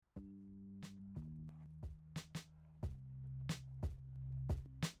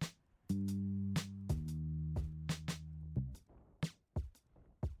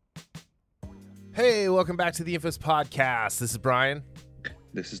Hey, welcome back to the Infos Podcast. This is Brian.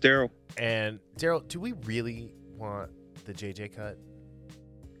 This is Daryl. And Daryl, do we really want the JJ cut?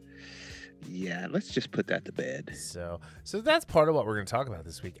 Yeah, let's just put that to bed. So that's part of what we're going to talk about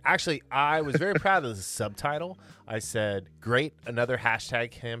this week. Actually, I was very proud of the subtitle. I said, great, another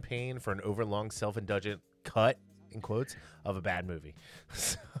hashtag campaign for an overlong self-indulgent cut, in quotes, of a bad movie.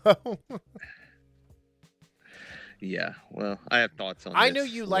 So... Yeah, well, I have thoughts on I this know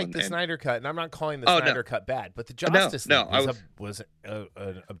you like the Snyder Cut, and I'm not calling the Snyder Cut bad, but the Justice League was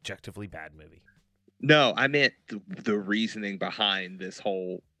an objectively bad movie. No, I meant the reasoning behind this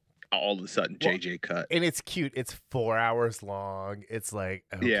whole all of a sudden JJ cut. And it's cute. It's 4 hours long. It's like,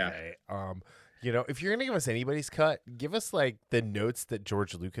 okay. Yeah. If you're going to give us anybody's cut, give us like the notes that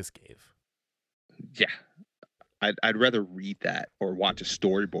George Lucas gave. Yeah. I'd rather read that or watch a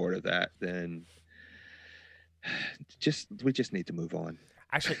storyboard of that than... we just need to move on.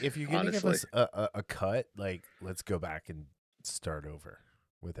 Actually, if you're going to give us a cut, like, let's go back and start over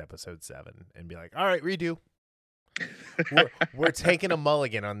with episode 7 and be like, all right, redo. we're taking a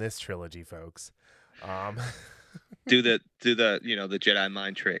mulligan on this trilogy, folks. Do the Jedi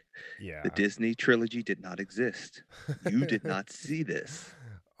mind trick. Yeah. The Disney trilogy did not exist. You did not see this.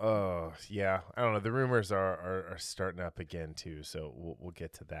 Oh, yeah. I don't know. The rumors are starting up again too, so we'll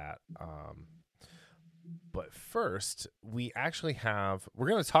get to that. But first, we're going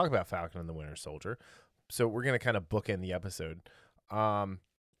to talk about Falcon and the Winter Soldier. So we're going to kind of bookend the episode.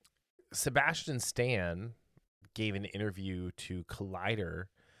 Sebastian Stan gave an interview to Collider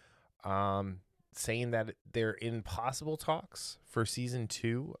saying that they're in possible talks for season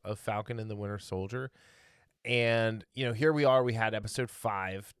 2 of Falcon and the Winter Soldier. And, here we are. We had episode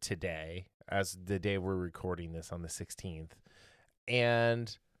 5 today, as the day we're recording this on the 16th.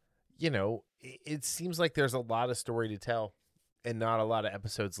 And, it seems like there's a lot of story to tell and not a lot of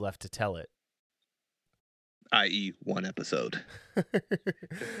episodes left to tell it. I.e. one episode.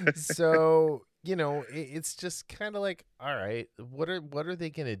 So, it's just kind of like, all right, what are they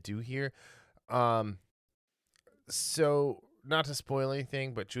going to do here? So not to spoil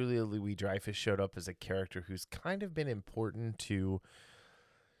anything, but Julia Louis-Dreyfus showed up as a character who's kind of been important to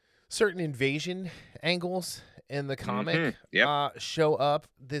certain invasion angles in the comic show up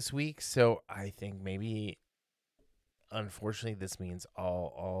this week. So I think maybe, unfortunately, this means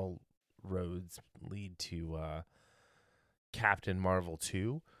all roads lead to Captain Marvel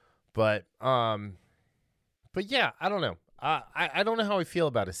 2. But yeah, I don't know. I don't know how I feel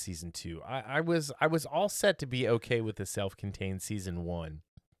about a season 2. I was all set to be okay with the self-contained season 1.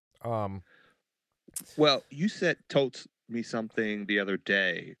 Well, you told me something the other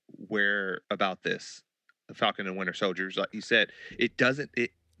day about this, the Falcon and Winter Soldiers. Like you said, they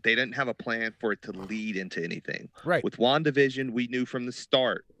didn't have a plan for it to lead into anything. Right. With WandaVision, we knew from the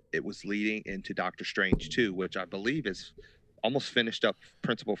start it was leading into Doctor Strange 2, which I believe is almost finished up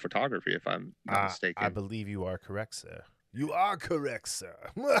principal photography, if I'm not mistaken. I believe you are correct, sir. You are correct, sir.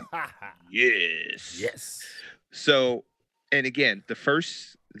 Yes. Yes. So, and again,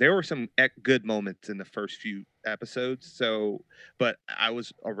 there were some good moments in the first few episodes. So, but I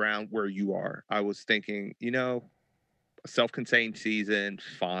was around where you are. I was thinking, a self-contained season,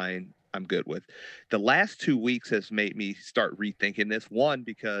 fine. I'm good with. The last 2 weeks has made me start rethinking this. One,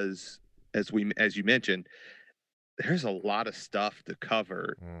 because as you mentioned, there's a lot of stuff to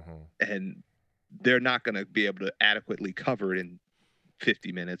cover, and they're not going to be able to adequately cover it in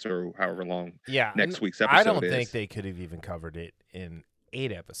 50 minutes or however long next week's episode is. I don't think they could have even covered it in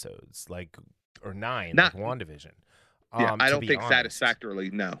 8 episodes, or 9, like WandaVision. Yeah, I don't think satisfactorily.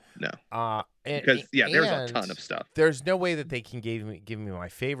 No. Because there's a ton of stuff. There's no way that they can give me my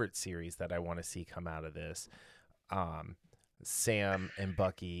favorite series that I want to see come out of this. Sam and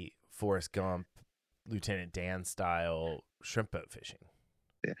Bucky, Forrest Gump, Lieutenant Dan style shrimp boat fishing.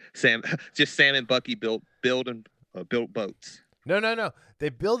 Yeah, Sam and Bucky build boats. No. They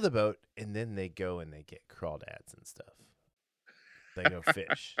build the boat and then they go and they get crawdads and stuff. They go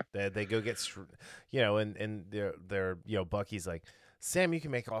fish. they go get, and they're Bucky's like, Sam, you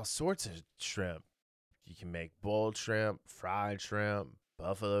can make all sorts of shrimp. You can make boiled shrimp, fried shrimp,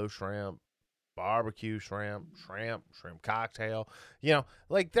 buffalo shrimp, barbecue shrimp cocktail.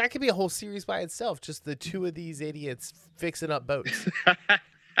 Like that could be a whole series by itself. Just the two of these idiots fixing up boats.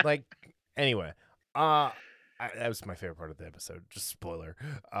 Anyway, that was my favorite part of the episode. Just spoiler.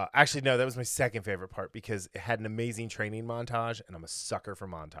 Actually, no, that was my second favorite part because it had an amazing training montage, and I'm a sucker for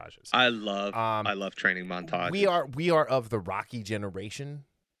montages. I love training montages. We are of the Rocky generation,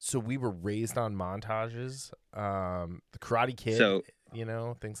 so we were raised on montages. The Karate Kid,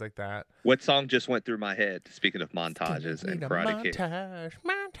 things like that. What song just went through my head? Speaking of montages and Karate Kid.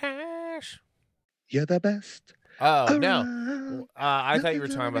 Montage. You're the best Oh no, around. I thought you were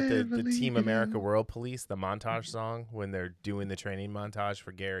Nothing's talking gonna about ever the Team leave you America down. World Police, the montage song when they're doing the training montage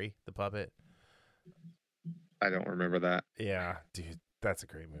for Gary the puppet. I don't remember that. Yeah, dude, that's a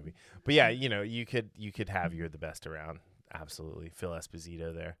great movie. But yeah, you could have You're the Best Around. Absolutely, Phil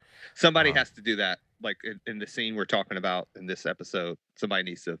Esposito there. Somebody Um, has to do that. Like in the scene we're talking about in this episode, somebody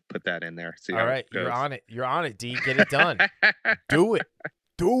needs to put that in there. See all how it right, you're goes. on it. You're on it, D. Get it done. Do it.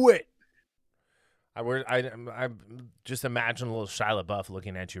 Do it. I'm just imagine a little Shia LaBeouf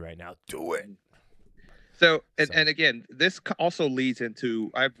looking at you right now. Do it. So, So, and again, this also leads into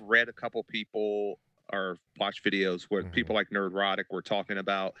I've read a couple people or watched videos where Mhm. people like Nerdrotic were talking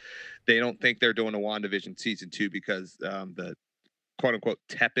about they don't think they're doing a WandaVision season 2 because the quote unquote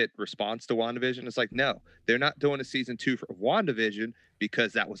tepid response to WandaVision. It's like, no, they're not doing a season 2 for WandaVision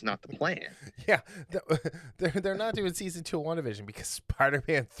because that was not the plan. Yeah, they're not doing season 2 of WandaVision because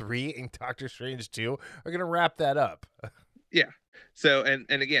Spider-Man 3 and Doctor Strange 2 are gonna wrap that up. Yeah. So, and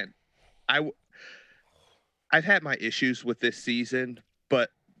again, I I've had my issues with this season,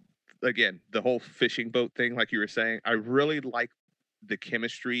 but again, the whole fishing boat thing, like you were saying, I really like the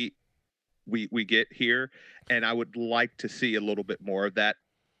chemistry we get here, and I would like to see a little bit more of that.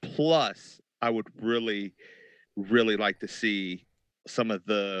 Plus, I would really like to see some of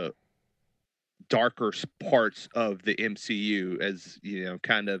the darker parts of the MCU, as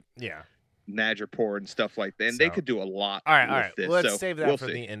kind of Yeah. Madripoor and stuff like that. And they So, could do a lot all with right. this. Let's So save that we'll for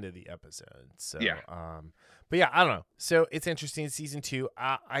see. the end of the episode. So, Yeah. but yeah, I don't know. So it's interesting. Season 2.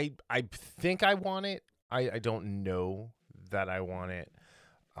 I think I want it. I don't know that I want it.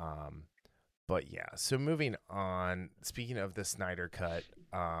 But yeah. So moving on. Speaking of the Snyder Cut,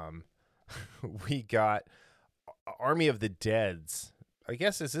 we got Army of the Dead's. I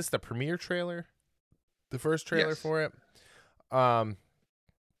guess is this the premiere trailer? The first trailer Yes. for it.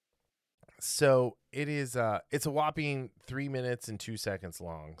 So it is it's a whopping 3 minutes and 2 seconds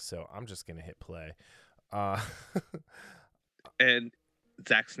long. So I'm just gonna hit play. And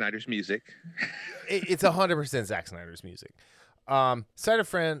Zack Snyder's music. It's 100% Zack Snyder's music. So I had a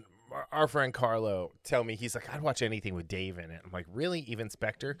friend, our friend Carlo, tell me, he's like, I'd watch anything with Dave in it. I'm like, really? Even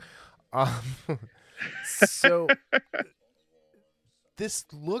Spectre? So this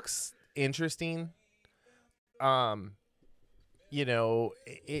looks interesting. It's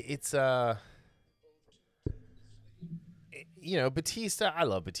Batista. I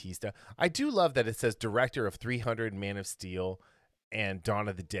love Batista. I do love that it says director of 300, Man of Steel, and Dawn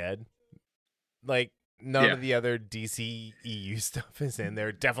of the Dead. Like none Yeah. of the other DC EU stuff is in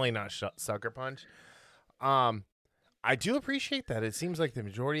there. Definitely not Sucker Punch. I do appreciate that. It seems like the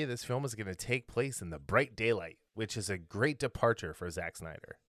majority of this film is going to take place in the bright daylight, which is a great departure for Zack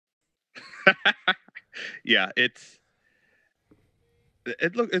Snyder. Yeah, it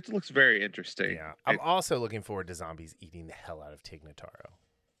looks very interesting. Yeah, I'm also looking forward to zombies eating the hell out of Tig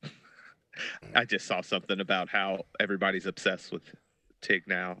Notaro. I just saw something about how everybody's obsessed with Tig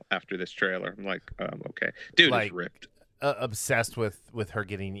now after this trailer. I'm like, okay, dude is ripped. Obsessed with her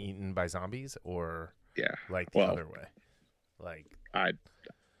getting eaten by zombies, or Yeah, like the other way. Like I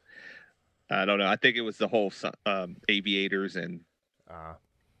don't know. I think it was the whole aviators and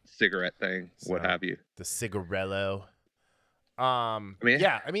cigarette thing, what have you. The cigarello.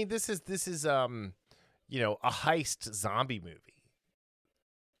 This is a heist zombie movie.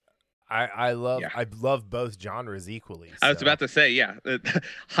 I love both genres equally. So. I was about to say,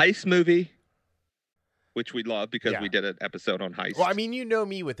 heist movie, which we love because we did an episode on heist. Well, I mean, you know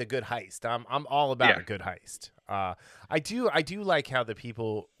me with a good heist. I'm all about a good heist. I do like how the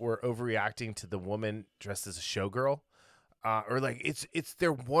people were overreacting to the woman dressed as a showgirl. Or like it's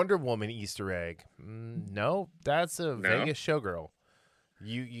their Wonder Woman Easter egg. No, that's a Vegas showgirl.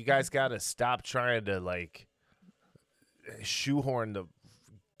 You guys got to stop trying to like shoehorn the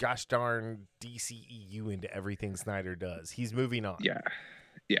gosh darn DCEU into everything Snyder does. He's moving on. Yeah.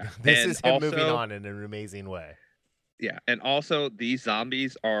 This is him moving on in an amazing way. Yeah, and also these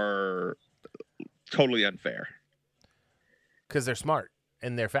zombies are totally unfair because they're smart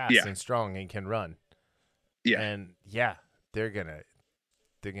and they're fast and strong and can run. Yeah, and they're gonna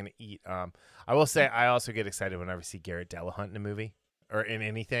eat. I will say I also get excited whenever I see Garrett Dillahunt in a movie or in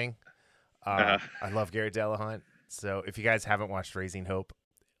anything. I love Garrett Dillahunt. So if you guys haven't watched Raising Hope,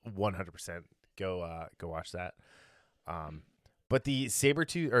 100% go watch that. But the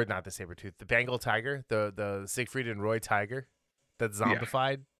Sabretooth, or not the Sabretooth, the Bengal tiger, the Siegfried and Roy tiger that's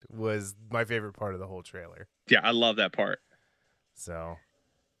zombified was my favorite part of the whole trailer. Yeah, I love that part. So,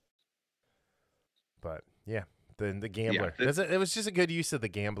 but yeah. The gambler. It was just a good use of the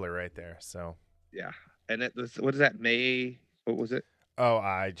gambler right there. So yeah, and it was, what is that? May? What was it? Oh,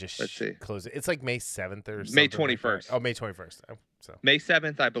 I just Let's see. closed it. It's like May 7th or May something like that. 21st. Oh, May 21st. Oh, so May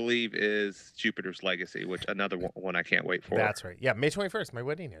 7th, I believe, is Jupiter's Legacy, which another one I can't wait for. that's right. Yeah, May 21st, my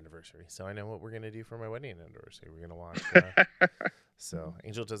wedding anniversary. So I know what we're gonna do for my wedding anniversary. We're gonna watch. So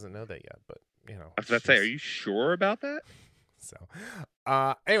Angel doesn't know that yet, but you know. I was about to say, are you sure about that? So,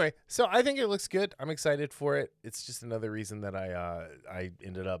 anyway, so I think it looks good. I'm excited for it. It's just another reason that I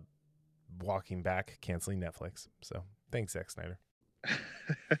ended up walking back, canceling Netflix. So thanks, Zack Snyder.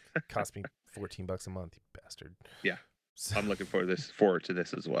 Cost me $14 a month, you bastard. Yeah. So, I'm looking forward to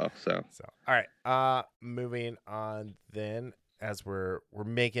this as well. So all right. Moving on then, as we're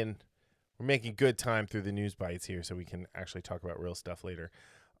making good time through the news bites here, so we can actually talk about real stuff later.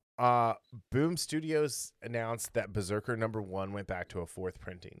 Boom Studios announced that Berserker #1 went back to a 4th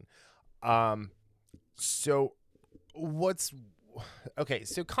printing. So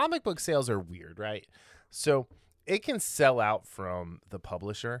so comic book sales are weird, right? So it can sell out from the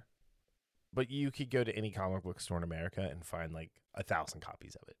publisher, but you could go to any comic book store in America and find like 1,000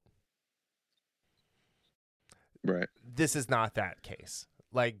 copies of it. Right. This is not that case.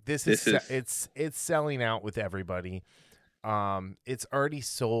 Like it's selling out with everybody. It's already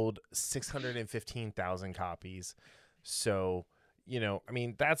sold 615,000 copies. So, you know, I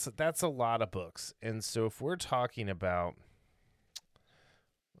mean, that's a lot of books. And so if we're talking about,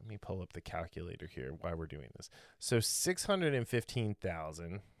 let me pull up the calculator here while we're doing this. So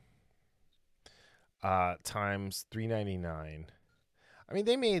 615,000 times $3.99. I mean,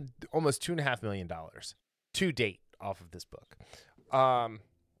 they made almost $2.5 million to date off of this book.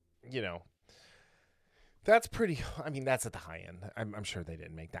 You know, that's pretty. I mean, that's at the high end. I'm sure they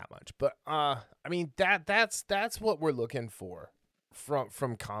didn't make that much, but I mean that's what we're looking for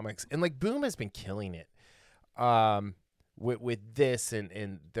from comics, and like Boom has been killing it, with this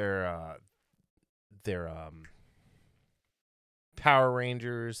and their Power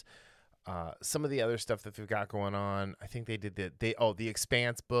Rangers, some of the other stuff that they've got going on. I think they did the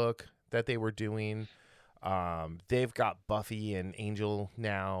Expanse book that they were doing. They've got Buffy and Angel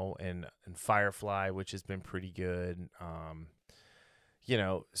now and Firefly, which has been pretty good. You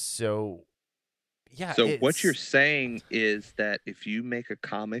know, so yeah. So what you're saying is that if you make a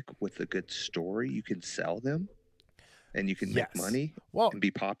comic with a good story, you can sell them and you can make money and be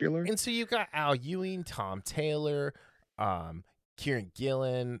popular. And so you got Al Ewing, Tom Taylor, Kieran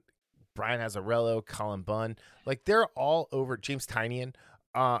Gillen, Brian Azzarello, Colin Bunn. Like they're all over, James Tynion.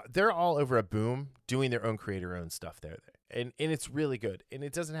 They're all over a Boom doing their own creator-owned stuff there. And it's really good. And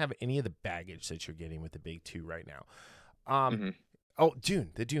it doesn't have any of the baggage that you're getting with the big two right now. Oh,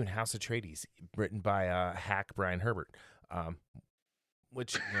 the Dune, House of Atreides, written by hack Brian Herbert.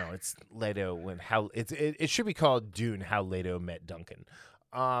 Which, you know, it's Leto it should be called Dune, How Leto Met Duncan.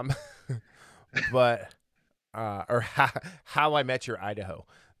 But or how I Met Your Idaho.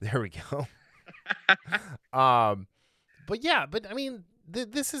 There we go. But yeah, I mean,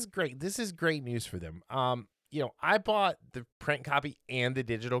 this is great. This is great news for them. You know, I bought the print copy and the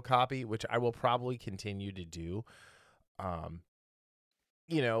digital copy, which I will probably continue to do.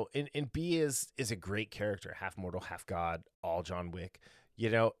 You know, and B is a great character, half mortal, half god, all John Wick. You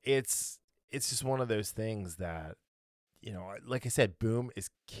know, it's just one of those things that, you know, like I said, Boom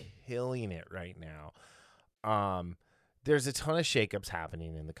is killing it right now. There's a ton of shakeups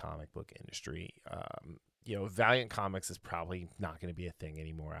happening in the comic book industry. You know, Valiant Comics is probably not going to be a thing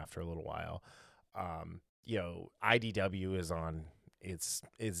anymore after a little while. You know, IDW is on its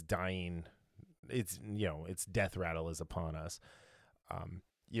dying. It's, you know, its death rattle is upon us.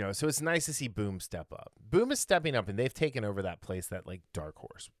 You know, so it's nice to see Boom step up. Boom is stepping up, and they've taken over that place that like Dark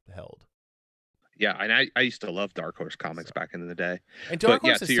Horse held. Yeah, and I used to love Dark Horse comics back in the day. And Dark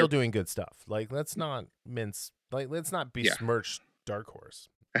Horse is still doing good stuff. Like, let's not besmirch Dark Horse.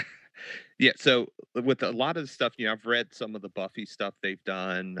 Yeah, so with a lot of the stuff, you know, I've read some of the Buffy stuff they've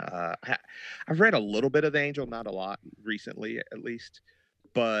done. I've read a little bit of the Angel, not a lot recently, at least.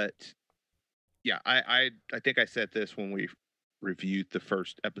 But yeah, I think I said this when we reviewed the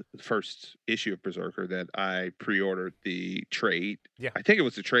first issue of Berserker that I pre-ordered the trade. Yeah, I think it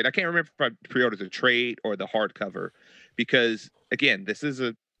was the trade. I can't remember if I pre-ordered the trade or the hardcover, because again, this is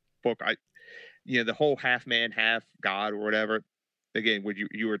a book. The whole half man, half god or whatever. Again, when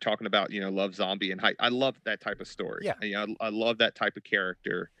you were talking about, you know, love zombie and hype, I love that type of story. Yeah, you know, I love that type of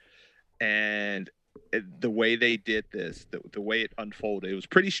character, and the way they did this, the way it unfolded, it was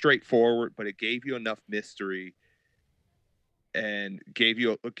pretty straightforward, but it gave you enough mystery and gave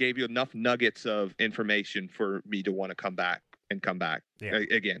you enough nuggets of information for me to want to come back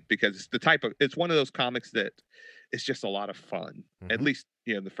again, because it's one of those comics that it's just a lot of fun. At least,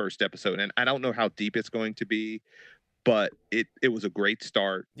 you know, the first episode, and I don't know how deep it's going to be, but it was a great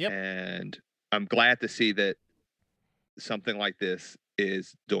start, Yep. and I'm glad to see that something like this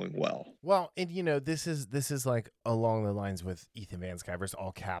is doing well. Well, and this is like along the lines with Ethan Van Sciver's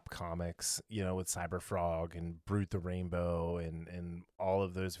All Cap Comics, with Cyberfrog and Brute the Rainbow and all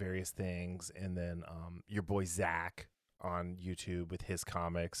of those various things, and then your boy Zach on YouTube with his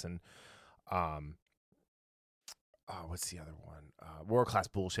comics, and what's the other one? World Class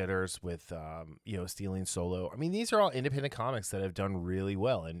Bullshitters with Stealing Solo. I mean, these are all independent comics that have done really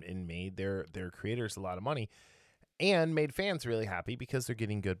well and made their creators a lot of money. And made fans really happy because they're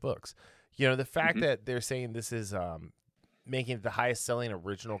getting good books. The fact that they're saying this is making it the highest selling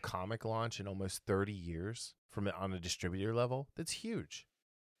original comic launch in almost 30 years on a distributor level, that's huge.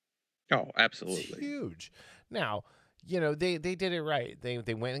 Oh, absolutely. It's huge. Now, they did it right.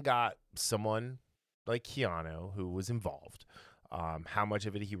 They went and got someone like Keanu who was involved. How much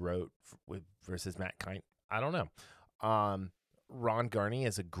of it he wrote versus Matt Kindt, I don't know. Ron Garney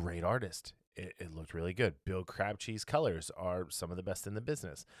is a great artist. It looked really good. Bill Crabtree's colors are some of the best in the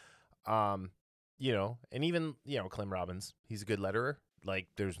business. And even, Clem Robbins, he's a good letterer. Like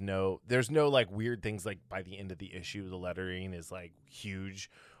there's no like weird things like by the end of the issue, the lettering is like huge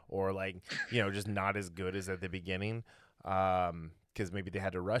or like, just not as good as at the beginning. Cause maybe they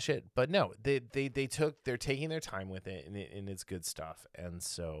had to rush it, but no, they're taking their time with it and it's good stuff. And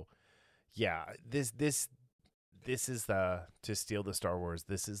so, yeah, this is to steal the Star Wars.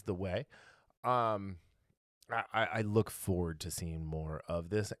 This is the way. I look forward to seeing more of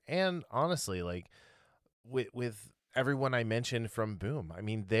this, and honestly, like with everyone I mentioned from Boom, I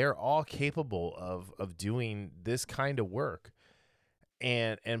mean, they're all capable of doing this kind of work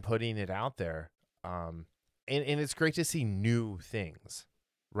and putting it out there. And it's great to see new things,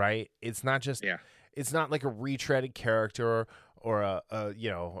 right? It's not just it's not like a retreaded character or a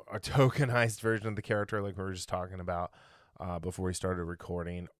tokenized version of the character like we were just talking about before we started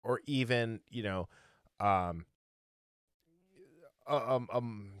recording, or even like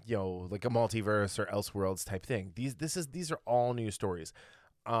a multiverse or Elseworlds type thing. These are all new stories.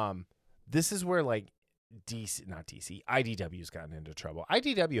 This is where like IDW's gotten into trouble.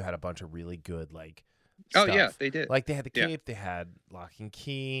 IDW had a bunch of really good like stuff. Oh yeah, they did. Like they had the Cape, they had Lock and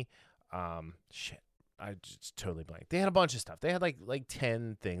Key. I just totally blank. They had a bunch of stuff. They had like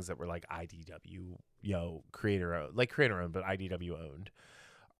 10 things that were like IDW, creator owned, but IDW owned.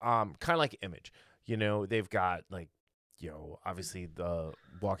 Kind of like Image. They've got like, obviously the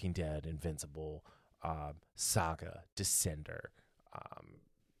Walking Dead, Invincible, Saga, Descender,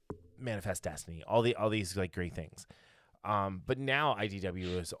 Manifest Destiny, all these like great things. But now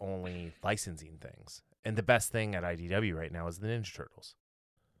IDW is only licensing things, and the best thing at IDW right now is the Ninja Turtles.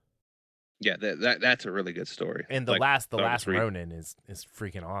 Yeah, that's a really good story. And the last Ronin is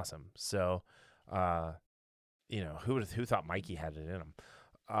freaking awesome. So, who thought Mikey had it in him?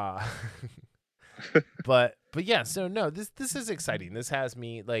 But yeah, so no, this is exciting. This has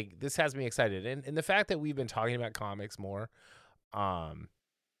me excited, and the fact that we've been talking about comics more, has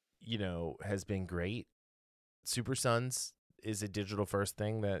been great. Super Sons is a digital first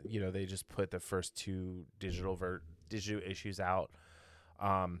thing that they just put the first 2 digital issues out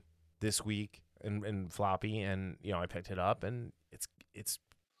this week in floppy, and I picked it up, and it's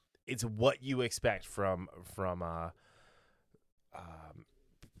what you expect from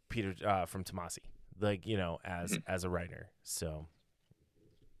Peter from Tomasi, like as a writer. So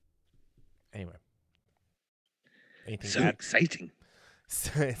anyway, anything so exciting.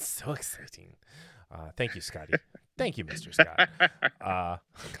 It's so exciting. Thank you, Scotty. Thank you, Mr. Scott.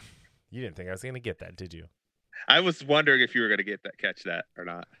 You didn't think I was gonna get that, did you? I was wondering if you were gonna catch that or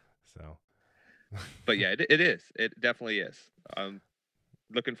not. So, but yeah, it is. It definitely is. I'm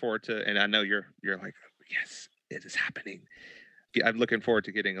looking forward to, and I know you're like, yes, it is happening. Yeah, I'm looking forward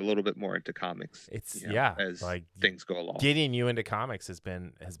to getting a little bit more into comics. As like things go along. Getting you into comics has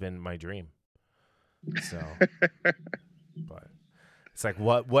been my dream. So, but it's like,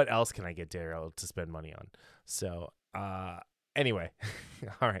 what else can I get Daryl to spend money on? So, anyway,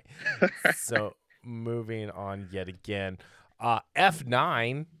 all right. So moving on yet again,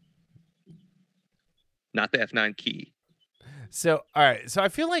 F9. Not the F9 key. So, all right. So I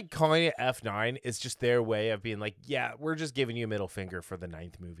feel like calling it F9 is just their way of being like, yeah, we're just giving you a middle finger for the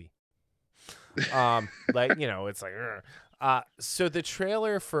 9th movie. It's like, so the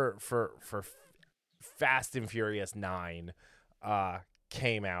trailer for Fast and Furious 9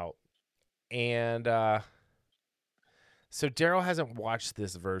 came out, and so Daryl hasn't watched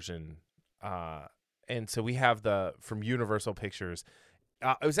this version, and so we have from Universal Pictures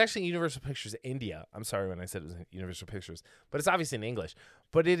It was actually Universal Pictures India. I'm sorry when I said it was Universal Pictures, but it's obviously in English.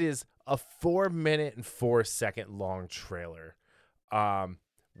 But it is a 4-minute and 4-second long trailer,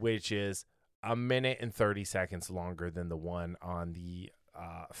 which is a minute and 30 seconds longer than the one on the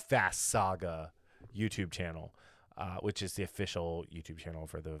Fast Saga YouTube channel, which is the official YouTube channel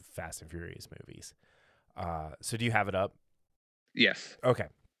for the Fast and Furious movies. So do you have it up? Yes. Okay.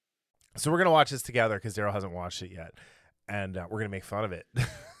 So we're going to watch this together because Daryl hasn't watched it yet. And we're going to make fun of it.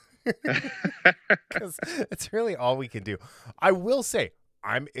 Because it's really all we can do. I will say,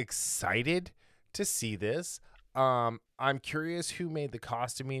 I'm excited to see this. I'm curious who made the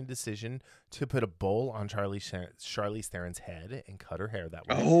costuming decision to put a bowl on Charlize Theron's head and cut her hair that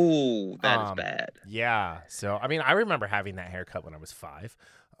way. Oh, that is bad. Yeah. So, I mean, I remember having that haircut when I was 5.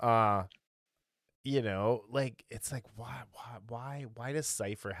 You know, like, it's like, why does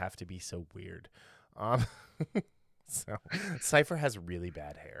Cypher have to be so weird? So Cypher has really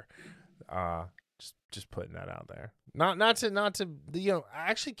bad hair. Just putting that out there. Not to you know,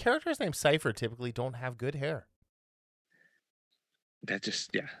 actually characters named Cypher typically don't have good hair. That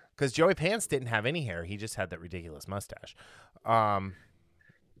just, yeah. Because Joey Pants didn't have any hair. He just had that ridiculous mustache. And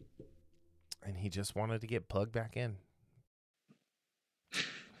he just wanted to get plugged back in.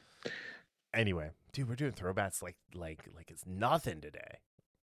 Anyway, dude, we're doing throwbacks like it's nothing today.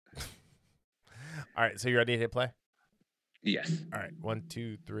 All right, so you ready to hit play? Yes. All right, 1,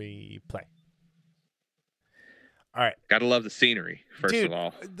 2, 3, play. All right, gotta love the scenery first dude, of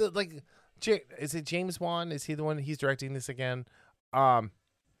all. Is it James Wan? Is he the one? He's directing this again.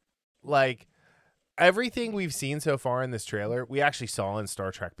 Like everything we've seen so far in this trailer, we actually saw in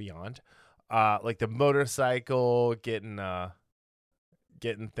Star Trek Beyond. Like the motorcycle getting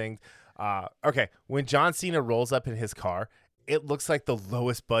things. Okay, when John Cena rolls up in his car, it looks like the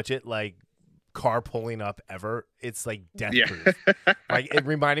lowest budget like car pulling up ever. It's like Death Proof. Like it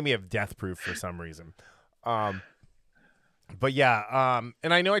reminded me of Death Proof for some reason. But yeah,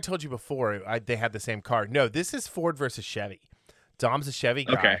 and I know I told you before they had the same car. No, this is Ford versus Chevy. Dom's a Chevy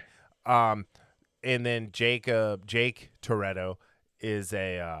guy. Okay. And then Jake Toretto is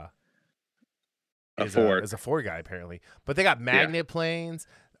a Ford guy apparently. But they got magnet planes.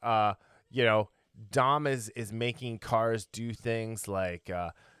 You know, Dom is making cars do things like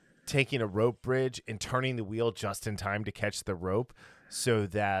taking a rope bridge and turning the wheel just in time to catch the rope so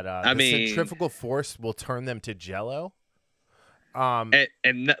that centrifugal force will turn them to jello.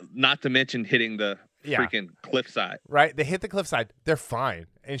 And not to mention hitting the freaking cliffside. Right. They hit the cliffside. They're fine.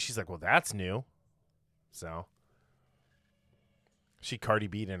 And she's like, well, that's new. So she Cardi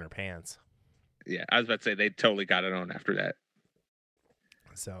B'd in her pants. Yeah, I was about to say they totally got it on after that.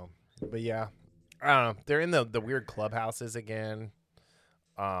 So, but yeah, I don't know. They're in the weird clubhouses again.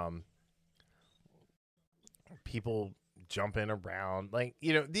 People jumping around, like,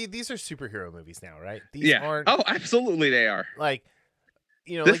 you know, these are superhero movies now, right? These aren't. Oh, absolutely, they are. Like,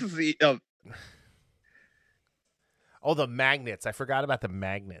 you know, this is the. Oh, the magnets! I forgot about the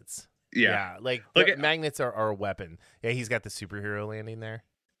magnets. Yeah, like magnets are a weapon. Yeah, he's got the superhero landing there.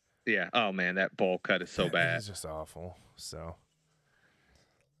 Yeah. Oh man, that bowl cut is so bad. It's just awful. So,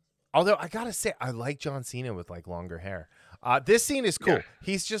 although I gotta say, I like John Cena with like longer hair. This scene is cool. Yeah.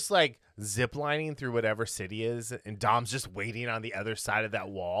 He's just like ziplining through whatever city is, and Dom's just waiting on the other side of that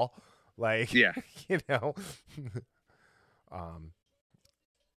wall. Like, you know,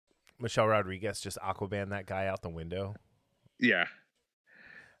 Michelle Rodriguez just Aquaman that guy out the window. Yeah.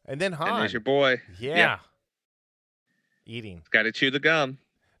 And then Han. And there's your boy. Yeah. Eating. Got to chew the gum.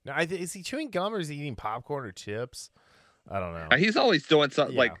 Now, is he chewing gum or is he eating popcorn or chips? I don't know. He's always doing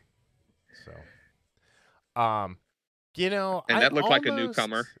something like. So, you know, and that looked like a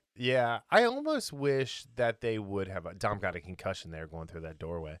newcomer. Yeah, I almost wish that they would have. Dom got a concussion there going through that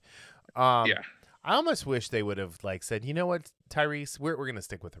doorway. I almost wish they would have like said, you know what, Tyrese, we're gonna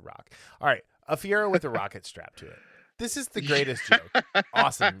stick with the Rock. All right, a Fiero with a rocket strapped to it. This is the greatest joke.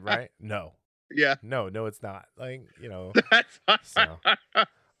 Awesome, right? No. Yeah. No, it's not. Like, you know.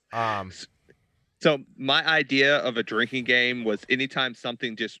 So my idea of a drinking game was anytime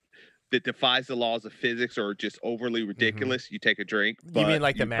something just that defies the laws of physics or just overly ridiculous, you take a drink. You mean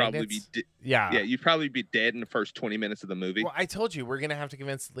like the magnets? Yeah, you'd probably be dead in the first 20 minutes of the movie. Well, I told you, we're going to have to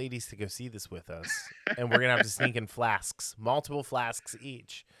convince the ladies to go see this with us. And we're going to have to sneak in flasks, multiple flasks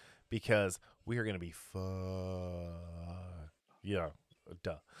each, because we are going to be yeah,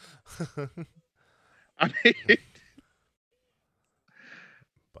 duh. I mean...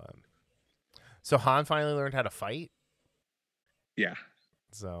 But, so Han finally learned how to fight? Yeah.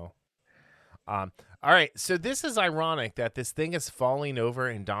 So... all right, so this is ironic that this thing is falling over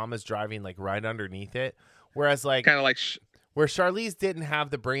and Dom is driving like right underneath it, whereas like kind of like Where Charlize didn't have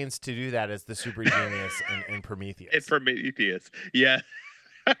the brains to do that as the super genius in Prometheus. In Prometheus, yeah.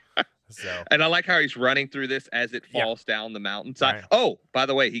 So, And I like how he's running through this as it Yeah. falls down the mountainside. Right. Oh, by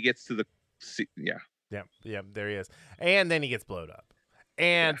the way, he gets to the yeah. yeah, there he is. And then he gets blowed up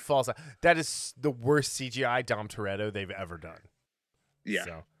and falls out. That is the worst CGI Dom Toretto they've ever done. Yeah.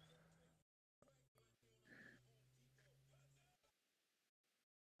 So.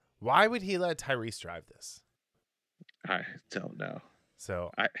 Why would he let Tyrese drive this? I don't know.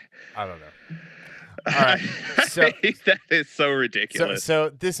 So I don't know. All right. So that is so ridiculous. So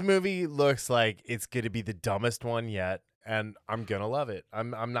this movie looks like it's going to be the dumbest one yet, and I'm gonna love it.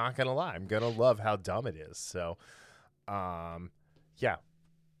 I'm not gonna lie. I'm gonna love how dumb it is. So, yeah.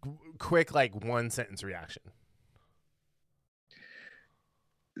 Quick, like 1-sentence reaction.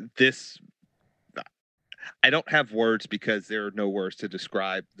 This, I don't have words because there are no words to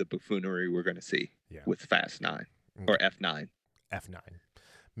describe the buffoonery we're going to see with Fast 9 or F9. F9.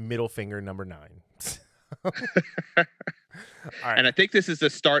 Middle finger number 9. All right. And I think this is the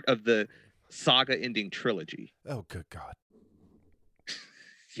start of the saga-ending trilogy. Oh, good God.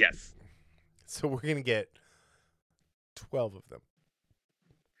 Yes. So we're going to get 12 of them.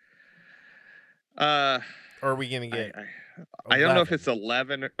 Or are we going to get... I don't know if it's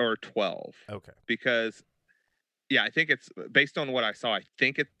 11 or 12. Okay. Because, I think it's based on what I saw. I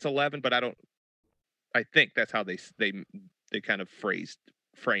think it's 11, but I think that's how they kind of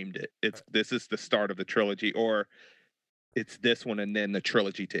framed it. This is the start of the trilogy, or it's this one and then the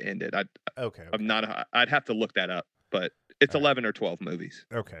trilogy to end it. I'd have to look that up, but it's 11 or 12 movies.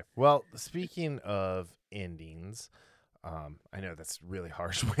 Okay. Well, speaking of endings, I know that's a really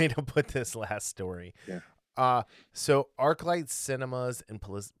harsh way to put this last story. Yeah. So ArcLight Cinemas and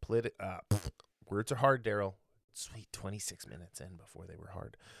words are hard, Daryl. Sweet 26 minutes in before they were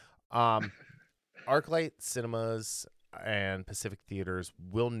hard. ArcLight Cinemas and Pacific Theaters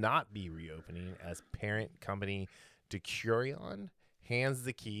will not be reopening as parent company Decurion hands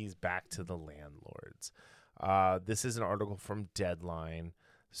the keys back to the landlords. This is an article from Deadline.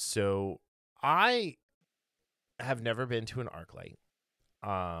 So I have never been to an ArcLight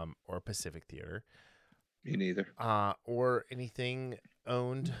or Pacific Theater. Me neither. Or anything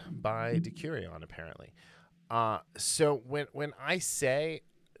owned by Decurion, apparently. So when I say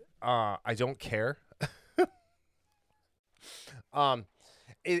I don't care,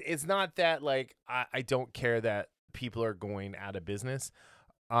 it's not that like I don't care that people are going out of business.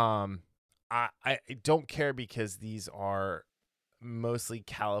 I don't care because these are mostly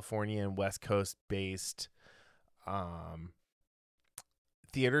California and West Coast based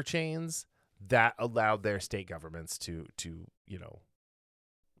theater chains that allowed their state governments to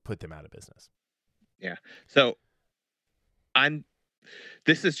put them out of business. Yeah. So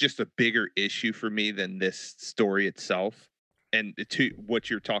this is just a bigger issue for me than this story itself. And to what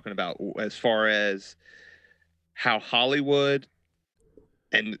you're talking about as far as how Hollywood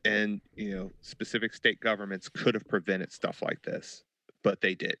and specific state governments could have prevented stuff like this, but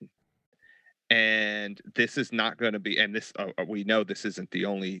they didn't. And this is not going to be, and this we know this isn't the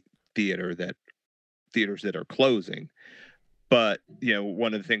only theaters that are closing. But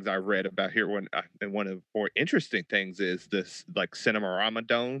one of the things I read about here, and one of the more interesting things is this, like Cinerama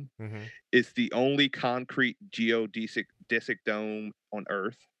Dome is the only concrete geodesic dome on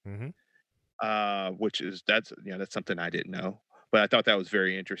Earth, which is that's something I didn't know, but I thought that was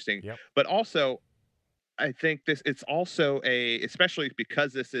very interesting. Yep. But also, I think it's also especially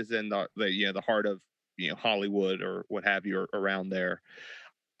because this is in the heart of Hollywood or what have you, or around there.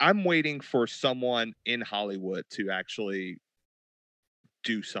 I'm waiting for someone in Hollywood to actually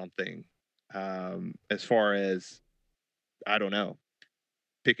do something as far as, I don't know,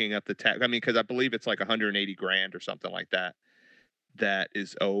 picking up the tax. I mean, because I believe it's like $180,000 or something like that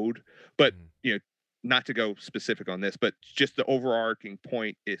is owed. But not to go specific on this, but just the overarching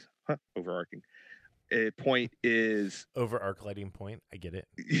point is overarching. Point is over ArcLighting point. I get it.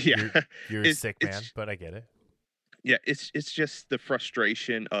 Yeah, you're a sick man, but I get it. Yeah, it's just the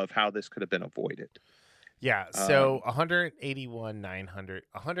frustration of how this could have been avoided. Yeah, so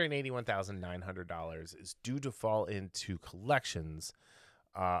 $181,900 is due to fall into collections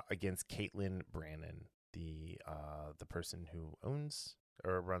against Caitlin Brannon, the person who owns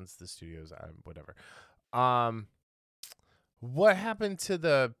or runs the studios, whatever. What happened to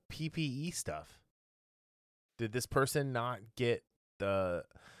the PPE stuff? Did this person not get the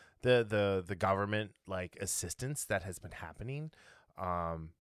government like assistance that has been happening?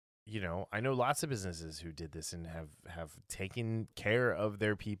 I know lots of businesses who did this and have taken care of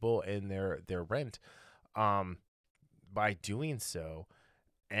their people and their rent by doing so.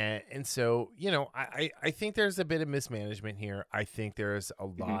 And so, I think there's a bit of mismanagement here. I think there's a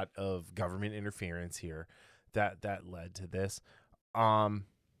Hmm. lot of government interference here that led to this. Um,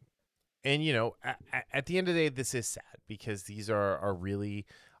 and at the end of the day, this is sad because these are really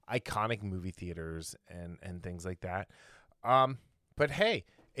iconic movie theaters and things like that. Um, but hey,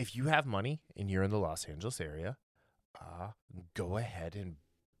 if you have money and you're in the Los Angeles area, uh, go ahead and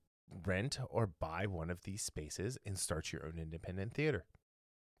rent or buy one of these spaces and start your own independent theater.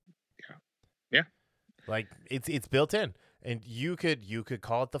 Yeah. Yeah. Like it's built in, and you could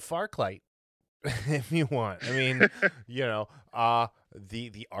call it the Farklight if you want. I mean,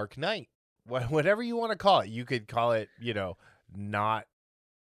 the Arc Knight, whatever you want to call it, you could call it, not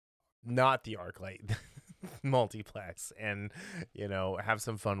the ArcLight multiplex, and have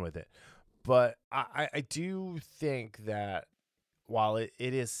some fun with it. But I do think that while it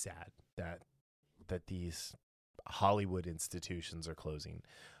is sad that these Hollywood institutions are closing,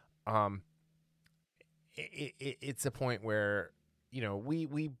 um, it's a point where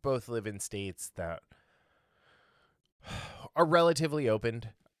we both live in states that are relatively opened.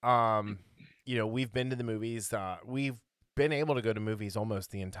 We've been to the movies. We've been able to go to movies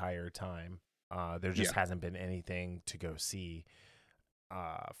almost the entire time. There just Yeah. hasn't been anything to go see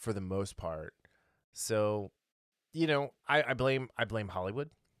for the most part. So, I blame Hollywood.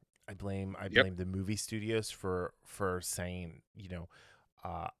 I blame Yep. the movie studios for saying,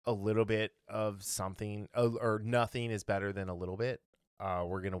 a little bit of something, or nothing is better than a little bit.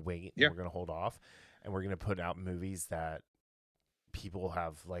 We're gonna wait and Yeah. we're gonna hold off, and we're gonna put out movies that people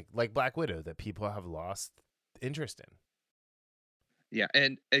have, like Black Widow, that people have lost interest in. Yeah.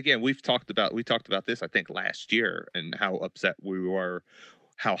 And again, we talked about this, I think, last year, and how upset we were,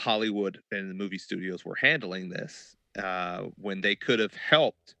 how Hollywood and the movie studios were handling this, when they could have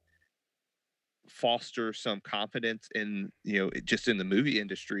helped foster some confidence in, just in the movie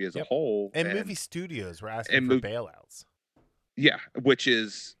industry as a Yep. whole. And movie studios were asking And for move bailouts. Yeah, which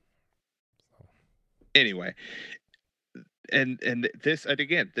is, anyway. And this, and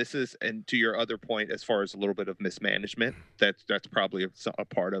again, this is, and to your other point, as far as a little bit of mismanagement, that's probably a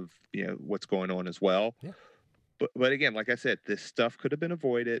part of, what's going on as well. Yeah. But again, like I said, this stuff could have been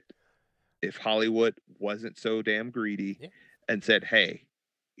avoided if Hollywood wasn't so damn greedy Yeah. and said, "Hey,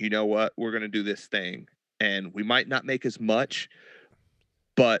 you know what? We're going to do this thing, and we might not make as much,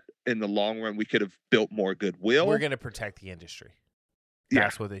 but in the long run, we could have built more We're goodwill." gonna protect the industry. Yeah,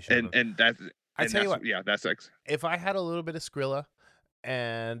 That's what they should have. and that's I and tell you that's what, yeah, that's if I had a little bit of Skrilla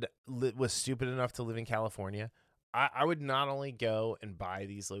and was stupid enough to live in California, I would not only go and buy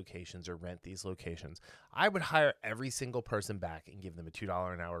these locations or rent these locations, I would hire every single person back and give them a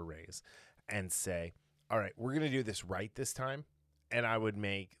 $2 an hour raise and say, all right, we're going to do this right this time. And I would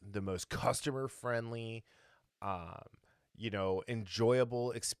make the most customer friendly, um,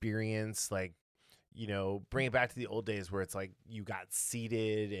 enjoyable experience. Like, bring it back to the old days where it's like you got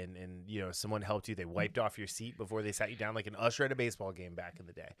seated and someone helped you. They wiped off your seat before they sat you down, like an usher at a baseball game back in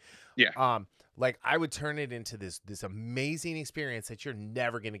the day. yeah. Like I would turn it into this amazing experience that you're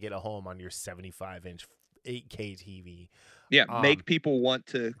never going to get at home on your 75-inch 8K TV. Yeah, Um, make people want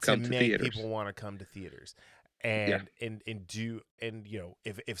to to come to make theaters. people want to come to theaters, Yeah. and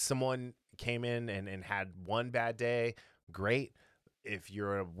if someone came in and had one bad day, great. If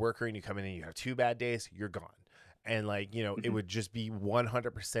you're a worker and you come in and you have 2 bad days, you're gone. And it Mhm. would just be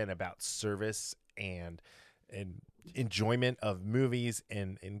 100% about service and enjoyment of movies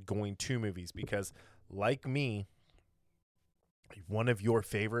and going to movies, because like me, one of your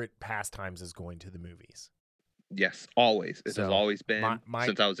favorite pastimes is going to the movies. Yes, always. It has So always my been my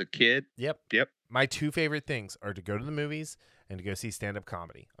since I was a kid. yep, Yep. my 2 favorite things are to go to the movies and to go see stand-up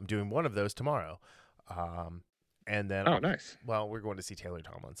comedy. I'm doing one of those tomorrow. And then Oh, nice. we're going to see Taylor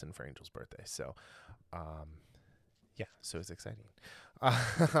Tomlinson for Angel's birthday. So, yeah, so it's exciting.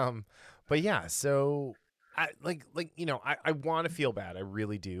 Um, but yeah, so I want to feel bad. I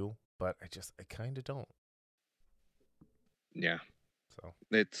really do, but I kind of don't. Yeah. So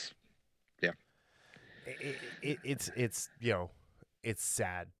It's yeah. it's it's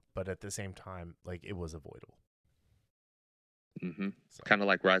sad, but at the same time, like, it was avoidable. Hmm. So, Kind of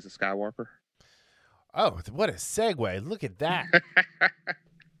like Rise of Skywalker. oh, what a segue! Look at that.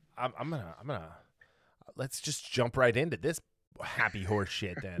 I'm gonna let's just jump right into this happy horse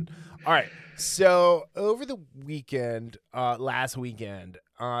shit then. All right. So over the weekend, last weekend,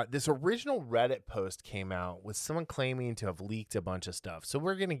 this original Reddit post came out with someone claiming to have leaked a bunch of stuff. So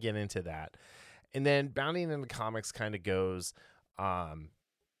we're gonna get into that. And then Bounding into Comics kind of goes and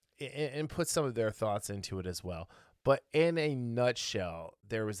puts some of their thoughts into it as well. But in a nutshell,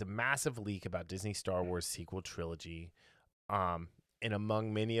 there was a massive leak about Disney Star Wars sequel trilogy. and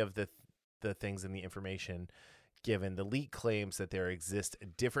among many of the things in the information given, the leak claims that there exists a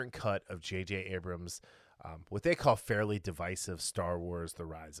different cut of J.J. Abrams' what they call fairly divisive Star Wars: The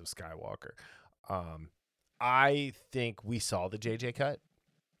Rise of Skywalker. I think we saw the J.J. cut.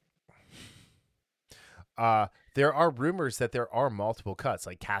 There are rumors that there are multiple cuts.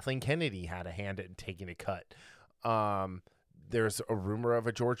 Like Kathleen Kennedy had a hand in taking a cut. There's a rumor of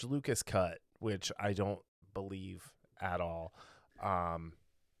a George Lucas cut, which I don't believe at all. But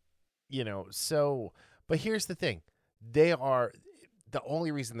here's the thing. The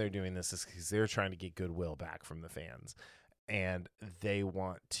only reason they're doing this is because they're trying to get goodwill back from the fans. And they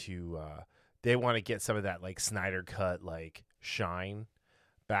want to get some of that like Snyder cut, like shine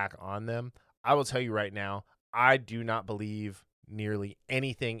back on them. I will tell you right now, I do not believe nearly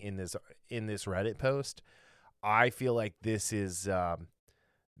anything in this Reddit post. I feel like this is a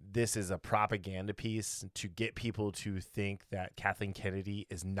propaganda piece to get people to think that Kathleen Kennedy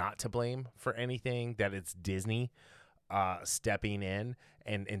is not to blame for anything, that it's Disney stepping in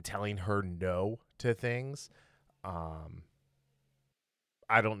and telling her no to things. I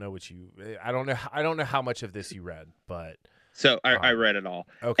don't know how much of this you read, but so I read it all.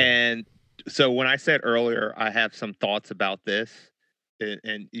 Okay. And so when I said earlier, I have some thoughts about this,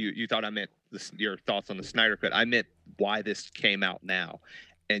 and you thought I meant your thoughts on the Snyder Cut. I meant why this came out now.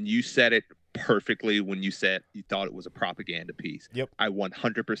 And you said it perfectly when you said you thought it was a propaganda piece. Yep. I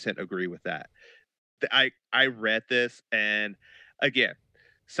 100% agree with that. I read this, and again,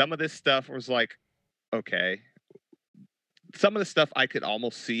 some of this stuff was like, okay. Some of the stuff I could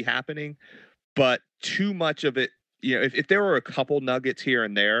almost see happening, but too much of it, if there were a couple nuggets here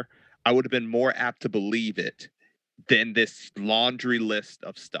and there, I would have been more apt to believe it than this laundry list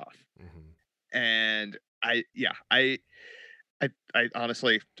of stuff. Mm-hmm. And I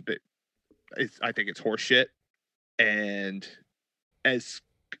honestly, I think it's horseshit. And as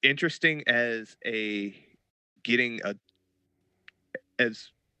interesting as as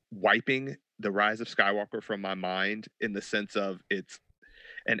wiping the Rise of Skywalker from my mind in the sense of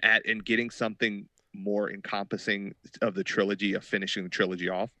and getting something more encompassing of the trilogy, of finishing the trilogy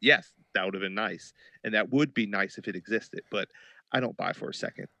off. Yes, that would have been nice. And that would be nice if it existed, but I don't buy for a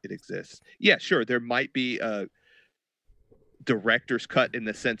second it exists. Yeah, sure. There might be a director's cut in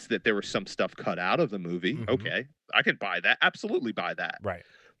the sense that there was some stuff cut out of the movie. Mm-hmm. Okay. I could buy that. Absolutely buy that. Right.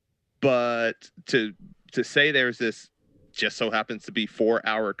 But to say there's this just so happens to be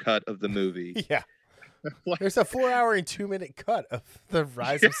 4-hour cut of the movie. Yeah. There's a 4-hour and 2-minute cut of the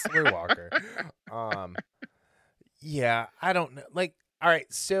Rise of Skywalker. Yeah, I don't know. Like, all right,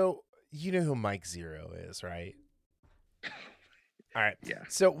 so you know who Mike Zero is, right? All right. Yeah.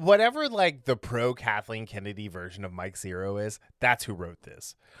 So whatever like the pro Kathleen Kennedy version of Mike Zero is, that's who wrote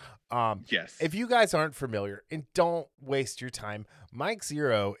this. Yes. If you guys aren't familiar, and don't waste your time, Mike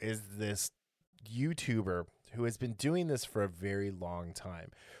Zero is this YouTuber who has been doing this for a very long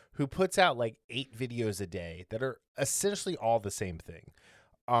time, who puts out like 8 videos a day that are essentially all the same thing.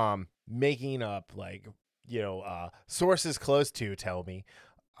 Making up like, sources close to tell me.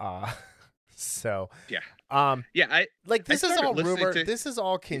 So yeah. This is all rumor. This is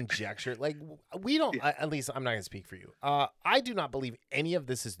all conjecture. Like we don't. Yeah. At least I'm not gonna speak for you. I do not believe any of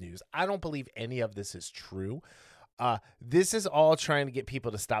this is news. I don't believe any of this is true. This is all trying to get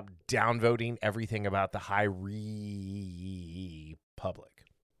people to stop downvoting everything about the High Republic.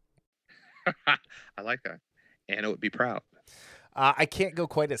 I like that. Anna would be proud. I can't go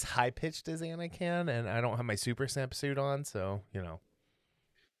quite as high pitched as Anna can, and I don't have my Super Simp suit on, so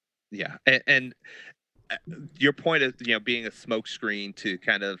Yeah, and your point of being a smokescreen to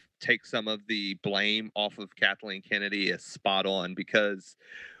kind of take some of the blame off of Kathleen Kennedy is spot on, because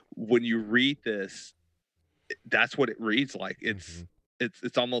when you read this, that's what it reads like. It's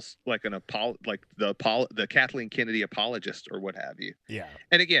almost like the Kathleen Kennedy apologist or what have you. Yeah.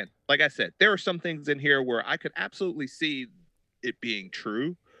 And again, like I said, there are some things in here where I could absolutely see it being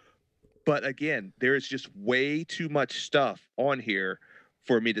true, but again, there is just way too much stuff on here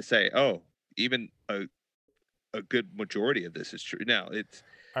for me to say, oh, even a good majority of this is true. Now it's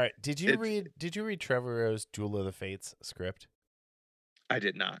all right. Did you read Trevorrow's Duel of the Fates script? I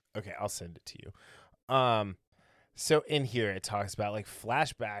did not. Okay, I'll send it to you. So in here it talks about like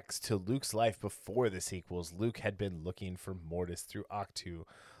flashbacks to Luke's life before the sequels. Luke had been looking for Mortis through Octu.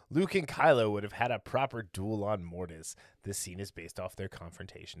 Luke and Kylo would have had a proper duel on Mortis. This scene is based off their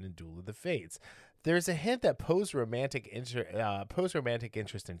confrontation in Duel of the Fates. There's a hint that Poe's romantic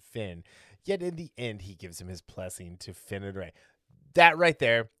interest in Finn, yet in the end he gives him his blessing to Finn and Rey. That right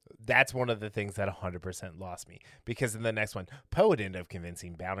there, that's one of the things that 100% lost me, because in the next one, Poe would end up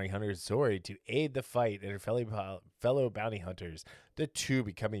convincing bounty hunter Zori to aid the fight and her fellow bounty hunters, the two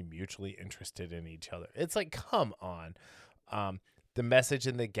becoming mutually interested in each other. It's like, come on. The message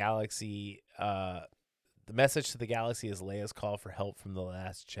in the galaxy, the message to the galaxy is Leia's call for help from the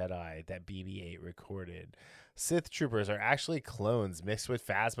Last Jedi that BB-8 recorded. Sith troopers are actually clones mixed with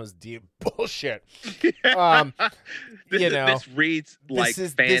Phasma's deep bullshit. This reads like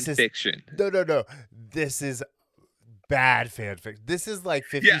fan fiction. No. This is bad fanfic. This is like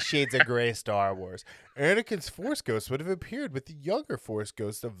 50 Shades of Grey Star Wars. Anakin's Force Ghost would have appeared with the younger Force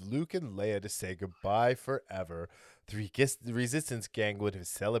Ghost of Luke and Leia to say goodbye forever. The Resistance gang would have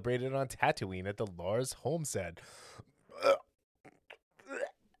celebrated on Tatooine at the Lars homestead.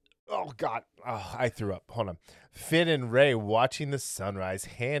 Oh, God. Oh, I threw up. Hold on. Finn and Rey watching the sunrise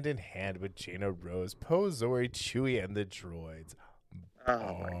hand in hand with Jaina Rose, Poe, Zori, Chewie, and the droids.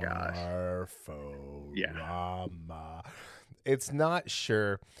 Oh, my gosh. Barforama. It's not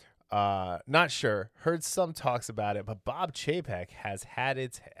sure. Heard some talks about it, but Bob Chapek has had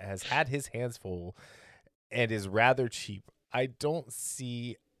his hands full and is rather cheap. I don't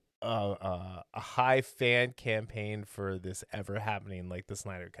see a high fan campaign for this ever happening like the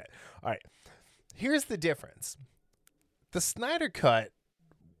Snyder Cut. All right, here's the difference. The Snyder Cut,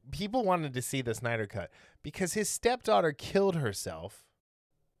 people wanted to see the Snyder Cut because his stepdaughter killed herself,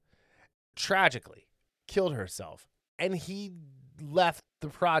 tragically killed herself, and he left the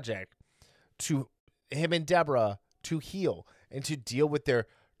project to him and Deborah to heal and to deal with their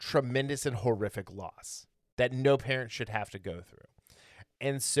tremendous and horrific loss that no parent should have to go through.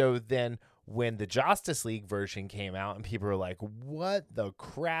 And so then when the Justice League version came out and people were like, what the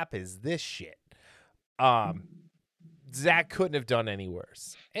crap is this shit? Zack couldn't have done any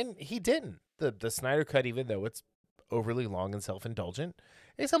worse. And he didn't. The Snyder Cut, even though it's overly long and self-indulgent,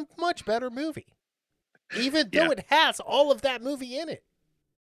 is a much better movie. Even though it has all of that movie in it.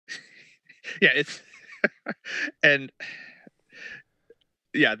 Yeah, it's and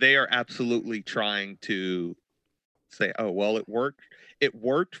they are absolutely trying to say, oh, well, it worked. It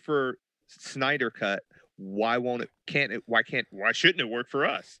worked for Snyder Cut. Why shouldn't it work for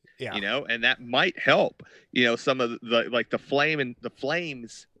us? Yeah. And that might help, some of the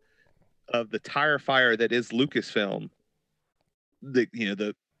flames of the tire fire that is Lucasfilm.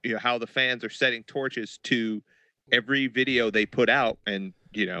 How the fans are setting torches to every video they put out, and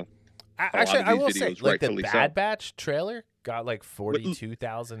actually, I will say, like the Bad Batch trailer got like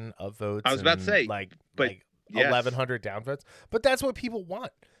 42,000 upvotes. I was about to say, like 1,100 downvotes. But that's what people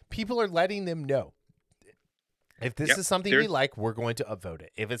want. People are letting them know. If this is something we like, we're going to upvote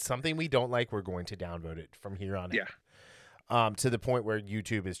it. If it's something we don't like, we're going to downvote it from here on out. To the point where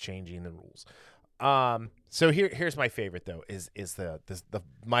YouTube is changing the rules. So here's my favorite though, is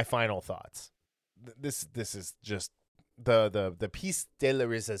my final thoughts. This is just the piece de la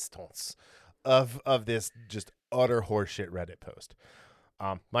resistance of this just utter horseshit Reddit post.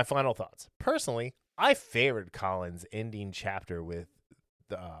 My final thoughts. Personally, I favored Colin's ending chapter with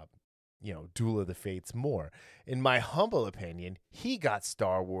the Duel of the Fates more. In my humble opinion, he got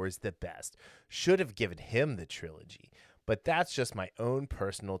Star Wars the best. Should have given him the trilogy. But that's just my own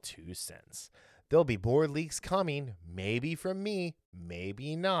personal 2 cents. There'll be more leaks coming, maybe from me,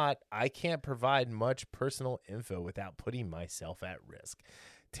 maybe not. I can't provide much personal info without putting myself at risk.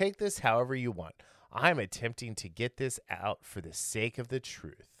 Take this however you want. I'm attempting to get this out for the sake of the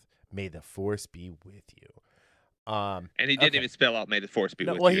truth. May the Force be with you. And he didn't even spell out "May the Force be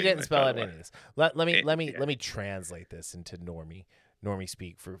with you." Well, he didn't spell out any of this. Let me translate this into normie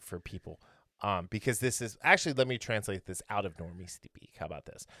speak for people. Because this is actually, let me translate this out of normie speak. How about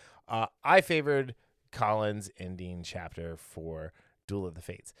this? I favored Colin's ending chapter for Duel of the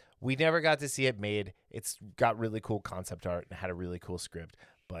Fates. We never got to see it made. It's got really cool concept art and had a really cool script,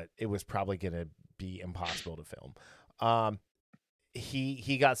 but it was probably going to be impossible to film.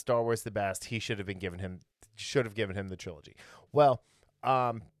 He got Star Wars the best. He should have given him the trilogy. Well,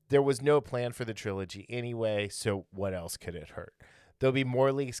 there was no plan for the trilogy anyway, so what else could it hurt? There'll be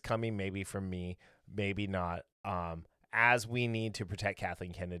more leaks coming, maybe from me, maybe not. As we need to protect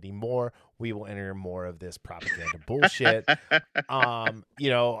Kathleen Kennedy more, we will enter more of this propaganda bullshit.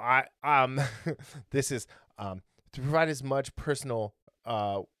 This is to provide as much personal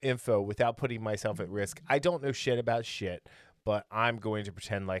info without putting myself at risk. I don't know shit about shit, but I'm going to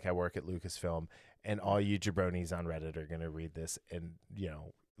pretend like I work at Lucasfilm, and all you jabronis on Reddit are going to read this and,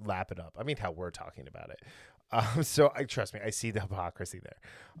 lap it up. I mean, how we're talking about it. So trust me, I see the hypocrisy there.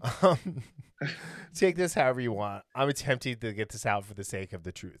 Take this however you want. I'm attempting to get this out for the sake of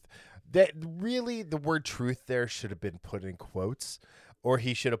the truth. That really, the word truth there should have been put in quotes. or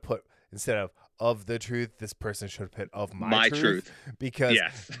he should have put, instead of the truth, this person should have put of my truth, because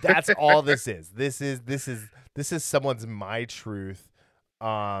Yes. that's all this is. This is someone's my truth.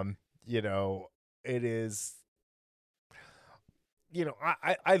 You know, it is. You know,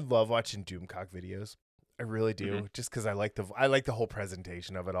 I love watching Doomcock videos. I really do, just because I like the whole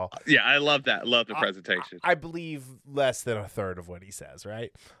presentation of it all. Yeah, I love that. Love the presentation. I believe less than a third of what he says,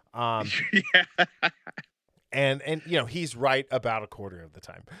 right? Yeah. And you know, he's right about a quarter of the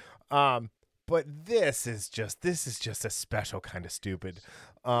time. But this is just a special kind of stupid.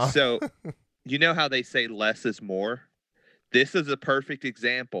 So, you know how they say less is more? This is a perfect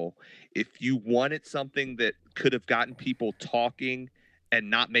example. If you wanted something that could have gotten people talking and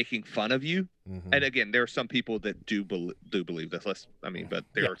not making fun of you, and again, there are some people that do believe this. But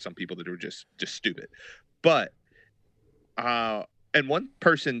there are some people that are just stupid. But and one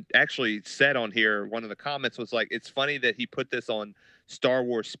person actually said on here, one of the comments was like, it's funny that he put this on Star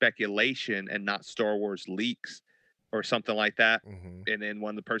Wars speculation and not Star Wars leaks or something like that. And then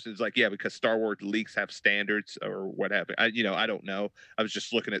one of the persons like, yeah, because Star Wars leaks have standards or whatever. I don't know. I was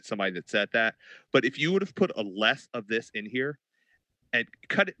just looking at somebody that said that. But if you would have put a less of this in here and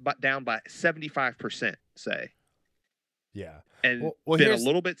cut it down by 75%, say. Yeah. And been a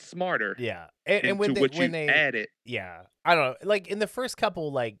little bit smarter. Yeah. And when they add it. Yeah. I don't know. Like in the first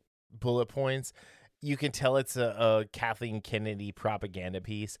couple like bullet points, you can tell it's a Kathleen Kennedy propaganda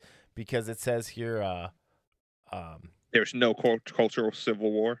piece, because it says here there's no cultural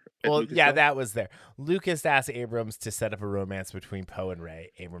civil war. Well, yeah, that was there. Lucas asked Abrams to set up a romance between Poe and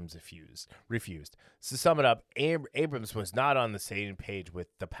Rey. Abrams refused. So sum it up, Abrams was not on the same page with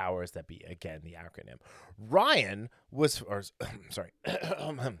the powers that be. Again, the acronym. Ruin was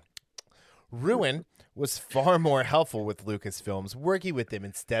far more helpful with Lucasfilms, working with them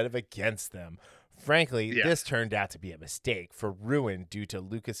instead of against them. Frankly, this turned out to be a mistake for Ruin due to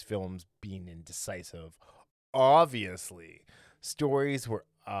Lucasfilms being indecisive. Obviously, stories were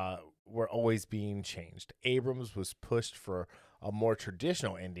always being changed. Abrams was pushed for a more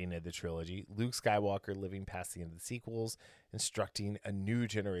traditional ending of the trilogy, Luke Skywalker living past the end of the sequels, instructing a new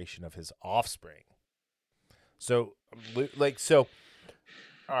generation of his offspring. So, all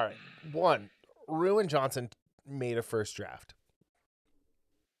right. One, Ruin Johnson made a first draft.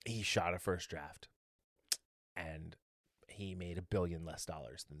 He shot a first draft, and he made $1 billion less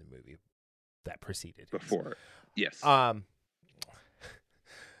than the movie that preceded before. Yes.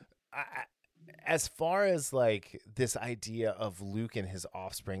 As far as like this idea of Luke and his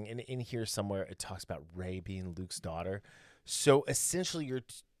offspring, and in here somewhere it talks about Rey being Luke's daughter. So essentially you're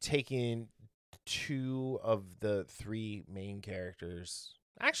taking 2 of the 3 main characters.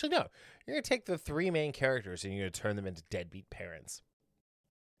 Actually, no. You're going to take the 3 main characters and you're going to turn them into deadbeat parents.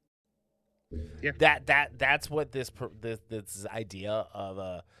 Yeah. That's what this idea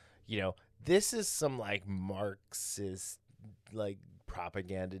of this is some like Marxist like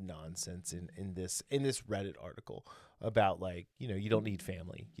propaganda nonsense in this Reddit article about like, you don't need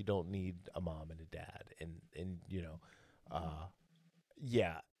family, you don't need a mom and a dad, and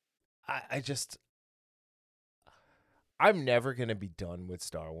I'm never gonna be done with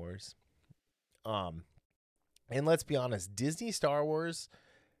Star Wars. And let's be honest, Disney Star Wars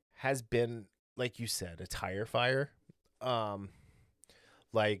has been, like you said, a tire fire.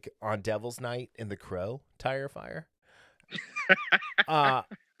 Like on Devil's Night in The Crow, tire fire. But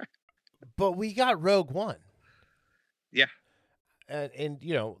we got Rogue One. Yeah. And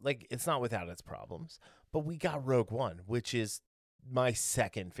like it's not without its problems, but we got Rogue One, which is my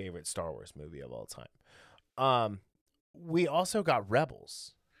second favorite Star Wars movie of all time. We also got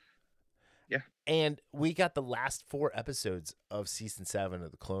Rebels. Yeah. And we got the last 4 episodes of season 7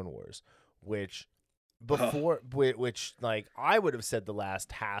 of the Clone Wars, which like I would have said the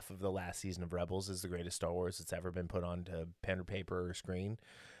last half of the last season of Rebels is the greatest Star Wars that's ever been put onto pen or paper or screen.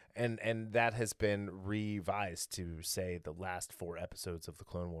 And that has been revised to say the last 4 episodes of the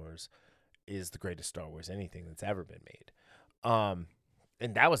Clone Wars is the greatest Star Wars anything that's ever been made. And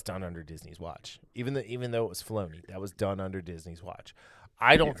that was done under Disney's watch. Even though it was Filoni, that was done under Disney's watch.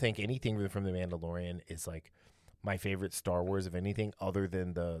 I don't think anything from The Mandalorian is like my favorite Star Wars of anything other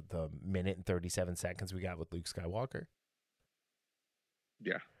than the minute and 37 seconds we got with Luke Skywalker.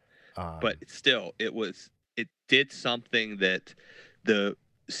 Yeah. But still, it did something that the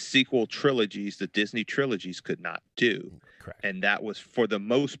sequel trilogies, the Disney trilogies, could not do. Correct. And that was, for the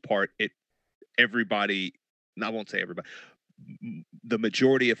most part, everybody, I won't say everybody, the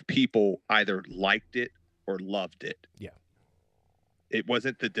majority of people either liked it or loved it. Yeah. It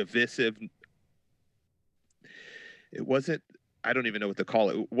wasn't the divisive. It wasn't, I don't even know what to call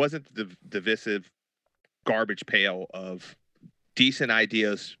it. It wasn't the divisive garbage pail of decent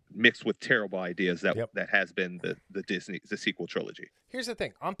ideas mixed with terrible ideas that Yep. that has been the sequel trilogy. Here's the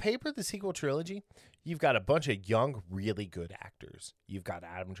thing. On paper, the sequel trilogy, you've got a bunch of young, really good actors. You've got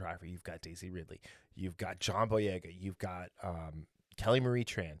Adam Driver. You've got Daisy Ridley. You've got John Boyega. You've got Kelly Marie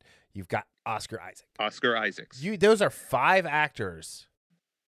Tran. You've got Oscar Isaac. Oscar Isaacs. Those are 5 actors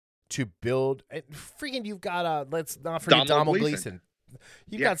to build. Freaking, you've got let's not forget Donald Gleason.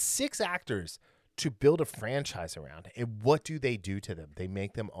 You've got 6 actors to build a franchise around. And what do they do to them? They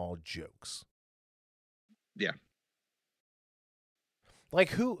make them all jokes. Yeah. Like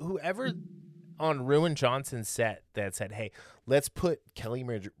whoever on Ruin Johnson's set that said, "Hey, let's put Kelly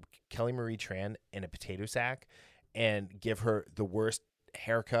Marie Tran in a potato sack and give her the worst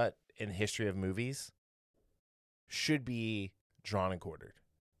haircut in the history of movies," should be drawn and quartered.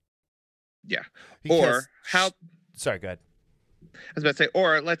 Yeah. Because or how? Sorry, go ahead. I was about to say,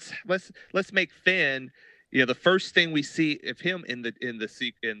 or let's make Finn. You know, the first thing we see of him in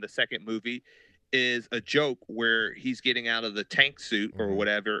the second movie is a joke where he's getting out of the tank suit or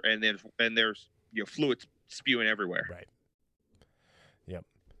whatever, and there's fluids spewing everywhere. Right. Yep.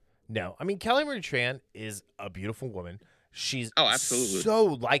 No, I mean Kelly Marie Tran is a beautiful woman. She's absolutely so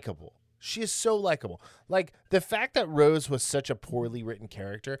likable. She is so likable. Like, the fact that Rose was such a poorly written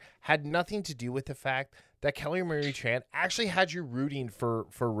character had nothing to do with the fact that Kelly Marie Tran actually had you rooting for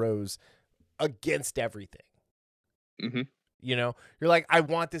Rose against everything. Mm-hmm. You know, you're like, I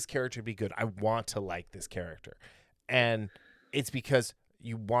want this character to be good. I want to like this character. And it's because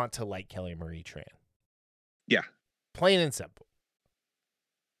you want to like Kelly Marie Tran. Yeah. Plain and simple.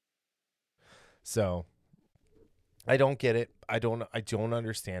 So I don't get it. I don't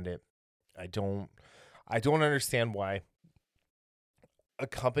understand it. I don't understand why a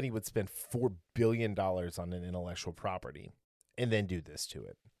company would spend $4 billion on an intellectual property and then do this to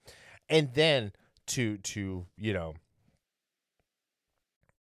it. And then to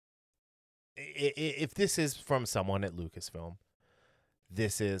if this is from someone at Lucasfilm,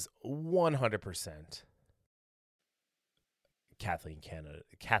 this is 100% Kathleen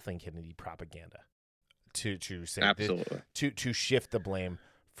Kennedy propaganda to say absolutely to shift the blame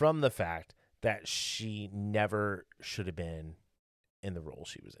from the fact that she never should have been in the role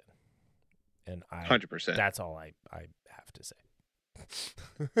she was in. And 100%. That's all I have to say.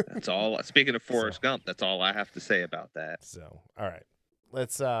 That's all. Speaking of Forrest Gump, that's all I have to say about that. So, all right.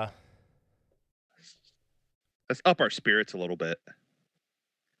 Let's up our spirits a little bit.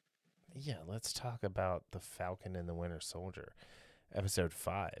 Yeah, let's talk about The Falcon and the Winter Soldier, episode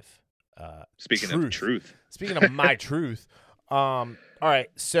 5. Speaking of truth. Speaking of my truth. All right.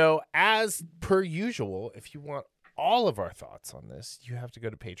 So, as per usual, if you want all of our thoughts on this, you have to go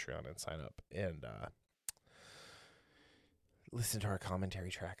to Patreon and sign up and listen to our commentary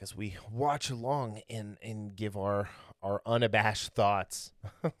track as we watch along and give our unabashed thoughts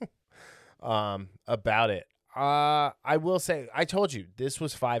about it. I will say, I told you this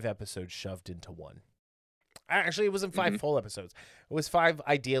was 5 episodes shoved into one. Actually, it wasn't 5 full episodes. It was 5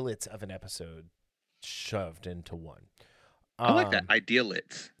 idealits of an episode shoved into one. I like that,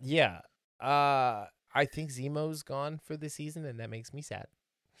 idealits. Yeah. I think Zemo's gone for the season, and that makes me sad.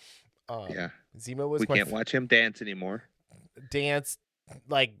 Yeah. Zemo was. We can't watch him dance anymore. Dance,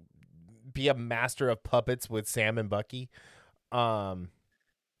 like, be a master of puppets with Sam and Bucky. The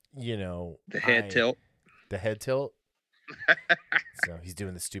head tilt. The head tilt. So he's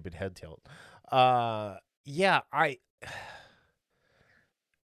doing the stupid head tilt. Yeah,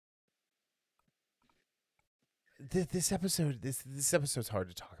 This episode's hard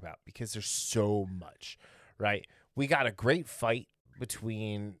to talk about because there's so much, right? We got a great fight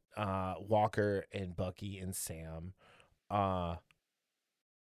between Walker and Bucky and Sam.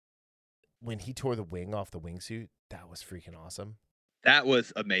 When he tore the wing off the wingsuit, that was freaking awesome. That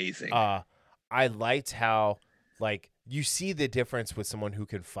was amazing. I liked how, like, you see the difference with someone who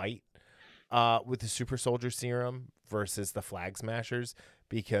can fight with the super soldier serum versus the flag smashers,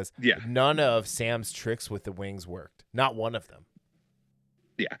 because none of Sam's tricks with the wings worked. Not one of them.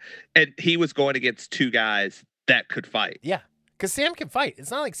 Yeah. And he was going against 2 guys that could fight. Yeah. Because Sam can fight.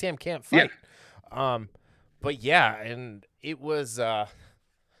 It's not like Sam can't fight. Yeah. But yeah, and it was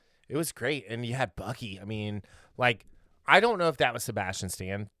great. And you had Bucky. I mean, like, I don't know if that was Sebastian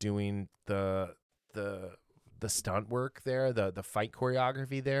Stan doing the stunt work there, the fight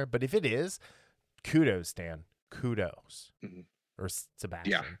choreography there, but if it is, kudos, Stan. Kudos. Mm-hmm. Or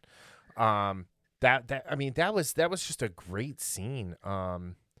Sebastian. Yeah. That was just a great scene. All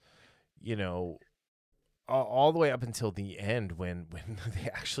the way up until the end when they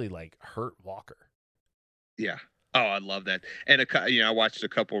actually, like, hurt Walker. Yeah. Oh, I love that. And I watched a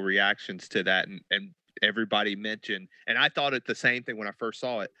couple reactions to that, and everybody mentioned, and I thought it the same thing when I first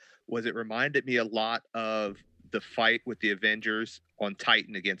saw it, was it reminded me a lot of the fight with the Avengers on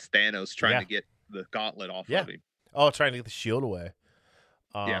Titan against Thanos trying Yeah. to get the gauntlet off Yeah. of him. Oh, trying to get the shield away.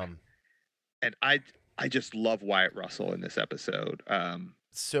 Yeah. And I just love Wyatt Russell in this episode.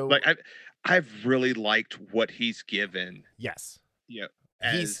 So like I've really liked what he's given. yes, Yeah.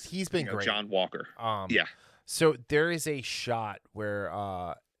 he's been great. John Walker. Yeah. So there is a shot where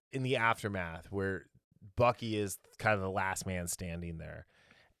in the aftermath where Bucky is kind of the last man standing there,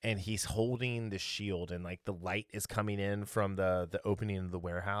 and he's holding the shield, and like the light is coming in from the opening of the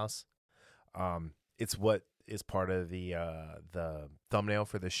warehouse. It's what is part of the thumbnail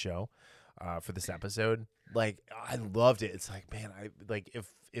for this show, for this episode. Like, I loved it. It's like, man, I like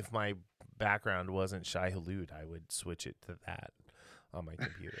if my background wasn't Shai Hulud, I would switch it to that on my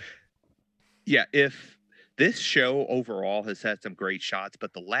computer. Yeah, if this show overall has had some great shots,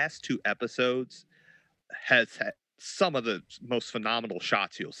 but the last 2 episodes has had some of the most phenomenal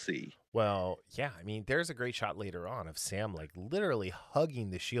shots you'll see. Well, yeah, I mean, there's a great shot later on of Sam like literally hugging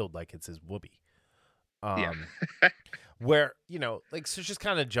the shield like it's his whoopee. Where, you know, like, so just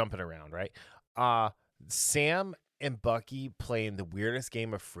kind of jumping around, right? Sam and Bucky playing the weirdest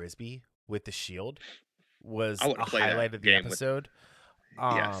game of Frisbee with the shield was a highlight of the episode.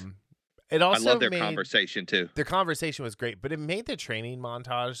 Yes. It also I love their conversation too. Their conversation was great, but it made the training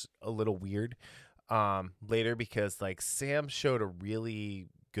montage a little weird later, because like Sam showed a really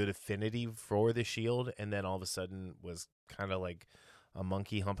good affinity for the shield, and then all of a sudden was kind of like a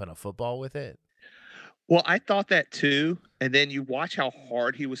monkey humping a football with it. Well, I thought that too, and then you watch how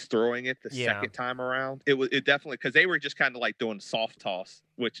hard he was throwing it the second time around. It definitely, because they were just kind of like doing soft toss,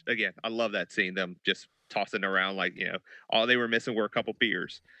 which again, I love that scene, them just tossing around like, you know, all they were missing were a couple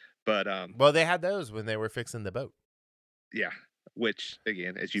beers. But well, they had those when they were fixing the boat. Yeah, which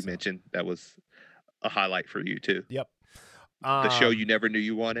again, as you mentioned, that was a highlight for you too. Yep. The show you never knew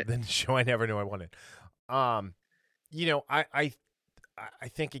you wanted. The show I never knew I wanted. You know, I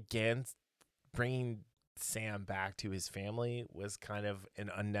think again, bringing Sam back to his family was kind of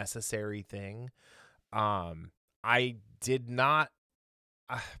an unnecessary thing. I did not.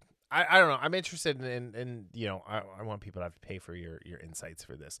 I don't know. I'm interested in you know, I want people to have to pay for your insights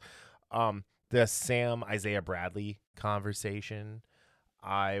for this. The Sam Isaiah Bradley conversation,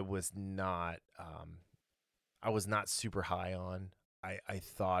 I was not super high on. I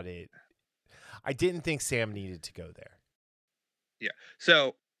thought I didn't think Sam needed to go there. Yeah.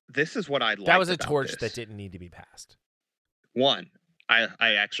 So this is what I liked. That was a torch that didn't need to be passed. One, I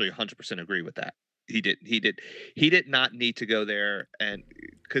actually 100% agree with that. He did not need to go there, and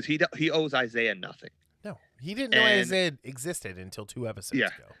because he owes Isaiah nothing. No, he didn't know Isaiah existed until 2 episodes ago.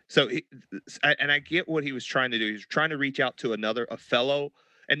 So I get what he was trying to do. He was trying to reach out to a fellow,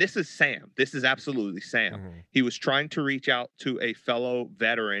 and this is Sam. This is absolutely Sam. Mm-hmm. He was trying to reach out to a fellow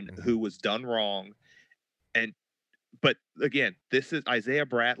veteran who was done wrong, but again, this is Isaiah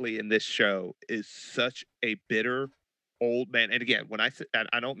Bradley in this show is such a bitter old man. And again, when I say,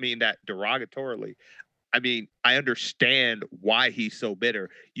 I don't mean that derogatorily. I mean, I understand why he's so bitter.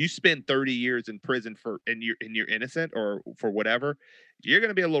 You spend 30 years in prison and you're innocent or for whatever, you're going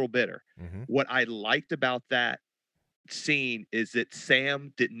to be a little bitter. Mm-hmm. What I liked about that scene is that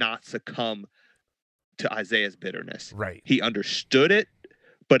Sam did not succumb to Isaiah's bitterness. Right. He understood it,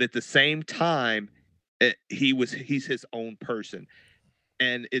 but at the same time, he's his own person.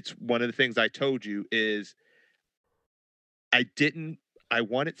 And it's one of the things I told you is I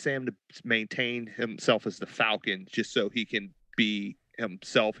wanted Sam to maintain himself as the Falcon just so he can be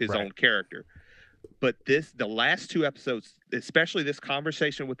himself, his own character. But the last 2 episodes, especially this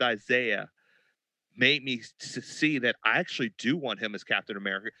conversation with Isaiah, made me see that I actually do want him as Captain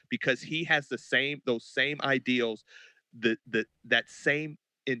America, because he has those same ideals, that same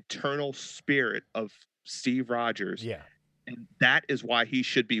internal spirit of Steve Rogers. Yeah. And that is why he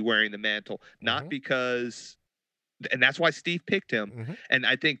should be wearing the mantle, not because, and that's why Steve picked him. Mm-hmm. And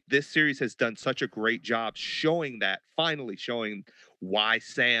I think this series has done such a great job finally showing why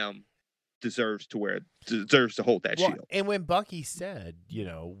Sam deserves to hold that shield. And when Bucky said, you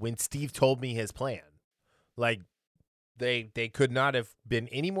know, when Steve told me his plan, like they could not have been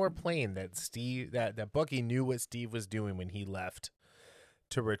any more plain that Bucky knew what Steve was doing when he left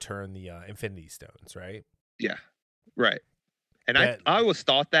to return the Infinity Stones, right? Yeah, right. And I always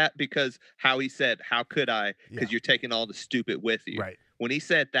thought that, because how he said, how could I? Because you're taking all the stupid with you. Right. When he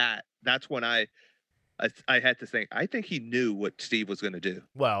said that, that's when I had to think, I think he knew what Steve was going to do.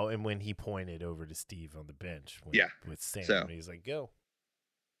 Well, and when he pointed over to Steve on the bench with Sam, he's like, go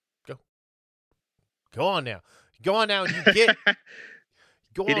on now. You get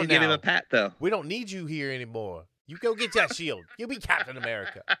Go He on didn't give him now. a pat though. We don't need you here anymore. You go get that shield. You be Captain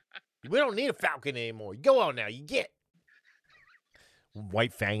America. We don't need a Falcon anymore. Go on now. You get.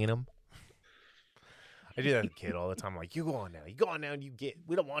 White fanging him. I do that as a kid all the time. I'm like, you go on now. You go on now and you get.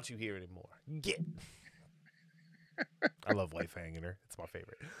 We don't want you here anymore. You get. I love White fanging her. It's my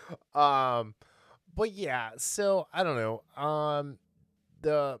favorite. But yeah, so I don't know.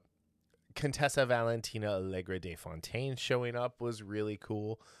 The Contessa Valentina Allegra de Fontaine showing up was really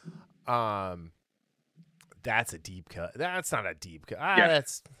cool. That's a deep cut. That's not a deep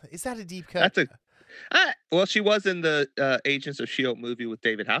cut. Is that a deep cut? Well, she was in the Agents of S.H.I.E.L.D. movie with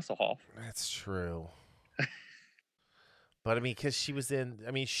David Hasselhoff. That's true. But I mean, because she was in.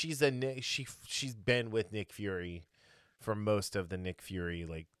 I mean, she's been with Nick Fury for most of the Nick Fury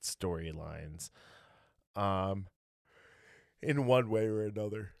like storylines, in one way or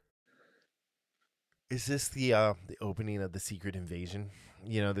another. Is this the opening of the Secret Invasion?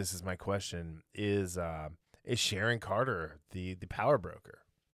 You know, this is my question. Is Sharon Carter the power broker?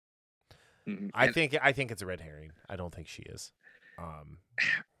 Mm-hmm. I think it's a red herring. I don't think she is.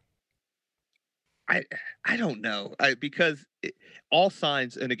 I don't know because all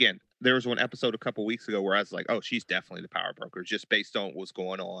signs, and again, there was one episode a couple weeks ago where I was like, oh, she's definitely the power broker just based on what's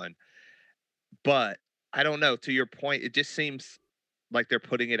going on. But I don't know. To your point, it just seems like they're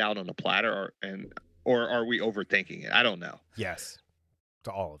putting it out on a platter, or are we overthinking it? I don't know. Yes,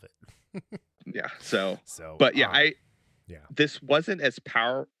 to all of it. Yeah. So, but yeah, this wasn't as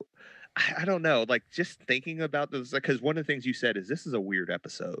I don't know. Like just thinking about this, because one of the things you said is this is a weird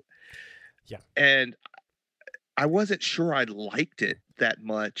episode. Yeah. And I wasn't sure I liked it that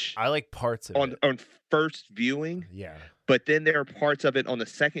much. I like parts of it on first viewing. Yeah. But then there are parts of it on the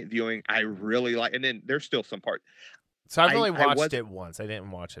second viewing I really like, and then there's still some parts. So I've only watched it once. I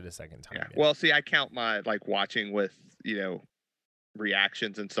didn't watch it a second time. Yeah. Well, see, I count my like watching with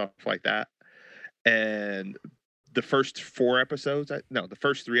reactions and stuff like that, and the first 4 episodes, the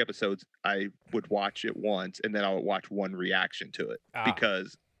first 3 episodes, I would watch it once, and then I would watch one reaction to it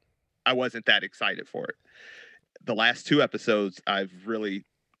because I wasn't that excited for it. The last 2 episodes, I've really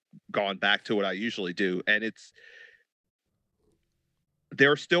gone back to what I usually do, and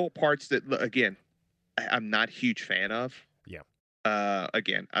there are still parts that, again, I'm not a huge fan of. Yeah.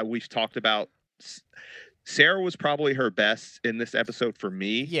 Again, we've talked about Sarah was probably her best in this episode for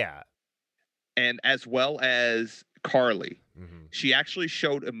me. Yeah. And as well as Carly. Mm-hmm. She actually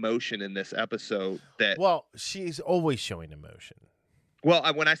showed emotion in this episode Well, she's always showing emotion. Well,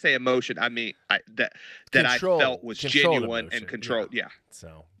 when I say emotion, I mean that I felt was genuine emotion. And controlled. Yeah.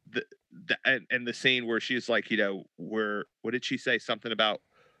 So and the scene where she's like, what did she say? Something about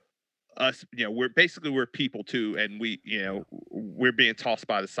us, we're people too, and we're being tossed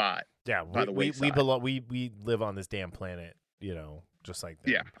by the side. Yeah, we live on this damn planet, just like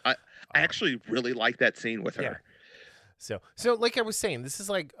that. Yeah, I actually really like that scene with her. Yeah. So like I was saying, this is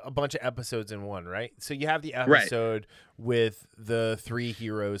like a bunch of episodes in one, right? So you have the episode with the 3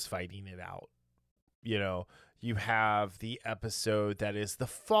 heroes fighting it out. You have the episode that is the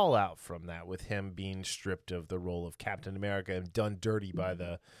fallout from that, with him being stripped of the role of Captain America and done dirty by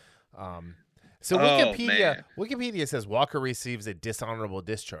the So Wikipedia says Walker receives a dishonorable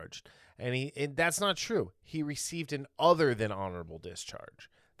discharge, and that's not true. He received an other than honorable discharge.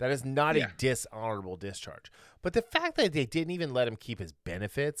 That is not a dishonorable discharge. But the fact that they didn't even let him keep his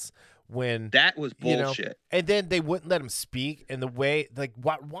benefits that was bullshit. And then they wouldn't let him speak, and the way like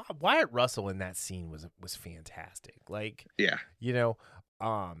Wyatt Russell in that scene was fantastic. Like,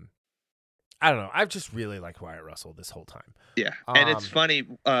 I don't know. I've just really liked Wyatt Russell this whole time. Yeah. And it's funny.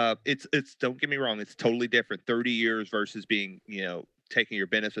 It's don't get me wrong. It's totally different. 30 years versus being, taking your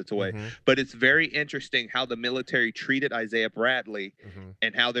benefits away. Mm-hmm. But it's very interesting how the military treated Isaiah Bradley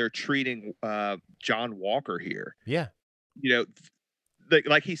and how they're treating John Walker here. Yeah.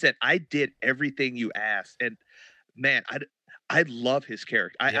 Like he said, I did everything you asked. And man, I love his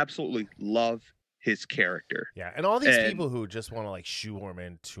character. I absolutely love his character. Yeah, and all these people who just want to like shoehorn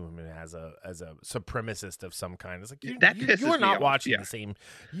into him as a supremacist of some kind. It's like you are not watching the same.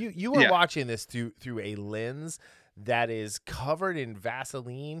 You are watching this through a lens that is covered in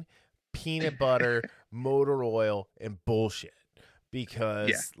Vaseline, peanut butter, motor oil, and bullshit.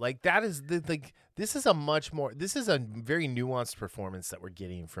 Because like that is this is a very nuanced performance that we're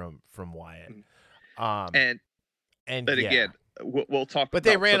getting from Wyatt. But again, we'll talk. But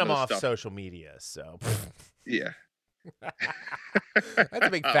they ran him off social media, so yeah, that's a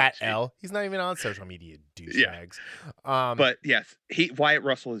big fat L. He's not even on social media, douchebags. But yes, Wyatt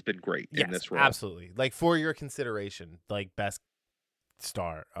Russell has been great in this role. Absolutely. Like, for your consideration, like best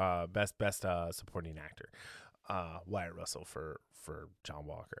star, best supporting actor. Wyatt Russell for John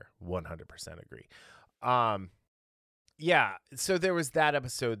Walker. 100% agree. Yeah. So there was that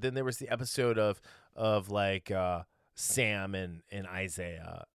episode. Then there was the episode of like Sam and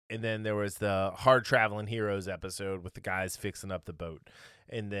Isaiah. And then there was the Hard Traveling Heroes episode with the guys fixing up the boat.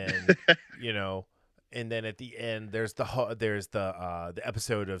 And then, and then at the end there's the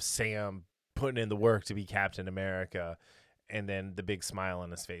episode of Sam putting in the work to be Captain America, and then the big smile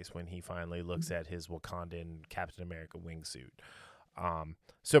on his face when he finally looks at his Wakandan Captain America wingsuit.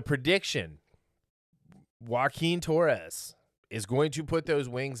 So prediction, Joaquin Torres is going to put those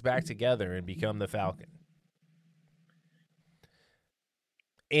wings back together and become the Falcon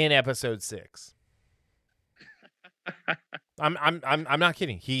in episode 6. I'm not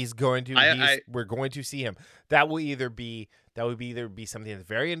kidding. He's going to. We're going to see him. That would either be something at the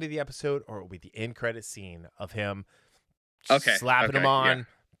very end of the episode, or it will be the end credit scene of him slapping him on,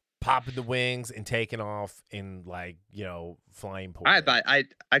 popping the wings, and taking off in flying pole. I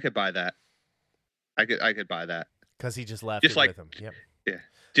could buy that. I could buy that because he just left with him. Yep. Yeah.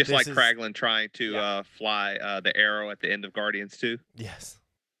 Just like Kraglin trying to fly the arrow at the end of Guardians 2. Yes.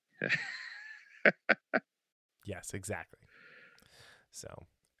 Yes, exactly. So,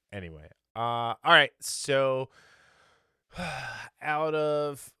 anyway, all right. So, out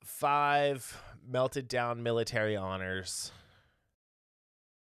of 5 melted down military honors,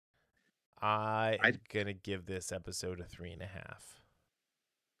 I'm gonna give this episode a 3.5.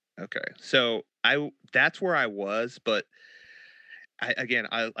 Okay, so that's where I was, but I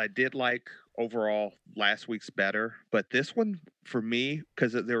did like overall last week's better, but this one for me,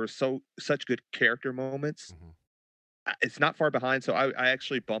 because there were such good character moments, it's not far behind. So I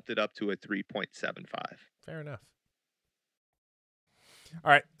actually bumped it up to a 3.75. Fair enough.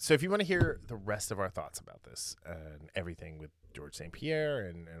 All right, so if you want to hear the rest of our thoughts about this and everything with George St. Pierre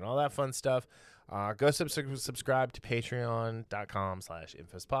and all that fun stuff, go subscribe to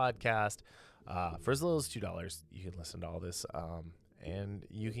patreon.com/Infospodcast. For as little as $2, you can listen to all this. And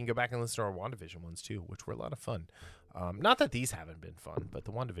you can go back and listen to our WandaVision ones too, which were a lot of fun. Not that these haven't been fun, but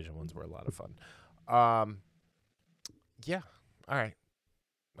the WandaVision ones were a lot of fun. Yeah. All right.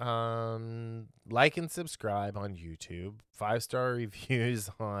 Like and subscribe on YouTube. 5-star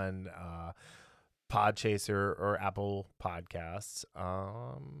reviews on Podchaser or Apple Podcasts.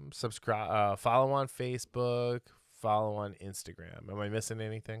 Subscribe. Follow on Facebook. Follow on Instagram. Am I missing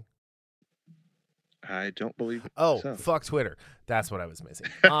anything? I don't believe it. Oh, so. Fuck Twitter. That's what I was missing.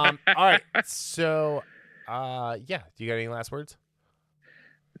 All right. So, yeah. Do you got any last words?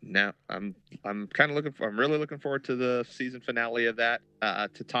 No, I'm kind of I'm really looking forward to the season finale of that.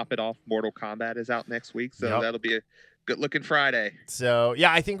 To top it off, Mortal Kombat is out next week, so that'll be a good looking Friday. So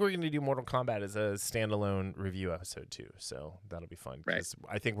yeah, I think we're going to do Mortal Kombat as a standalone review episode too. So that'll be fun. Right.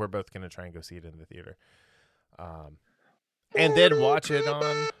 I think we're both going to try and go see it in the theater, and then watch it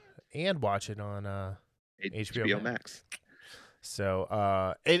on HBO Max. So,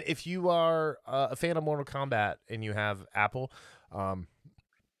 and if you are a fan of Mortal Kombat and you have Apple, an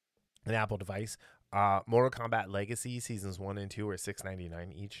Apple device, Mortal Kombat Legacy seasons 1 and 2 are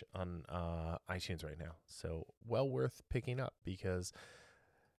 $6.99 each on iTunes right now. So well worth picking up because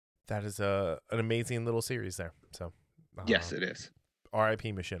that is an amazing little series there. So yes, it is.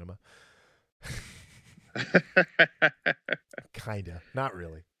 R.I.P. Machinima. Kinda, not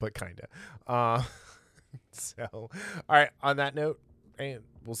really, but kinda. So, all right. On that note, and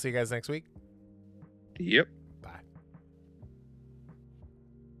we'll see you guys next week. Yep. Bye.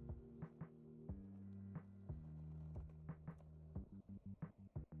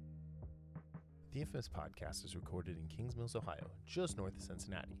 The Infamous Podcast is recorded in Kings Mills, Ohio, just north of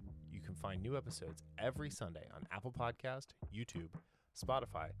Cincinnati. You can find new episodes every Sunday on Apple Podcast, YouTube,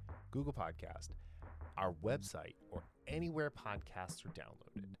 Spotify, Google Podcast, our website, or anywhere podcasts are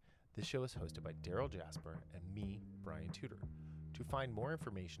downloaded. This show is hosted by Daryl Jasper and me, Brian Tudor. To find more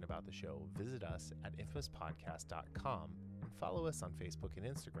information about the show, visit us at infamouspodcast.com and follow us on Facebook and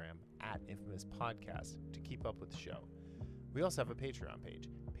Instagram at Infamous Podcast to keep up with the show. We also have a Patreon page,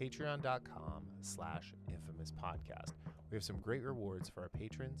 patreon.com/infamouspodcast. We have some great rewards for our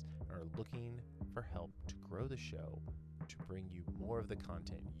patrons and are looking for help to grow the show to bring you more of the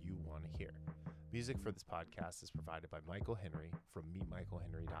content you want to hear. Music for this podcast is provided by Michael Henry from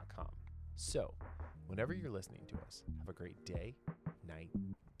meetmichaelhenry.com. So, whenever you're listening to us, have a great day, night,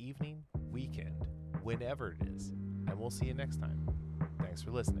 evening, weekend, whenever it is, and we'll see you next time. Thanks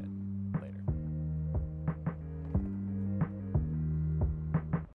for listening.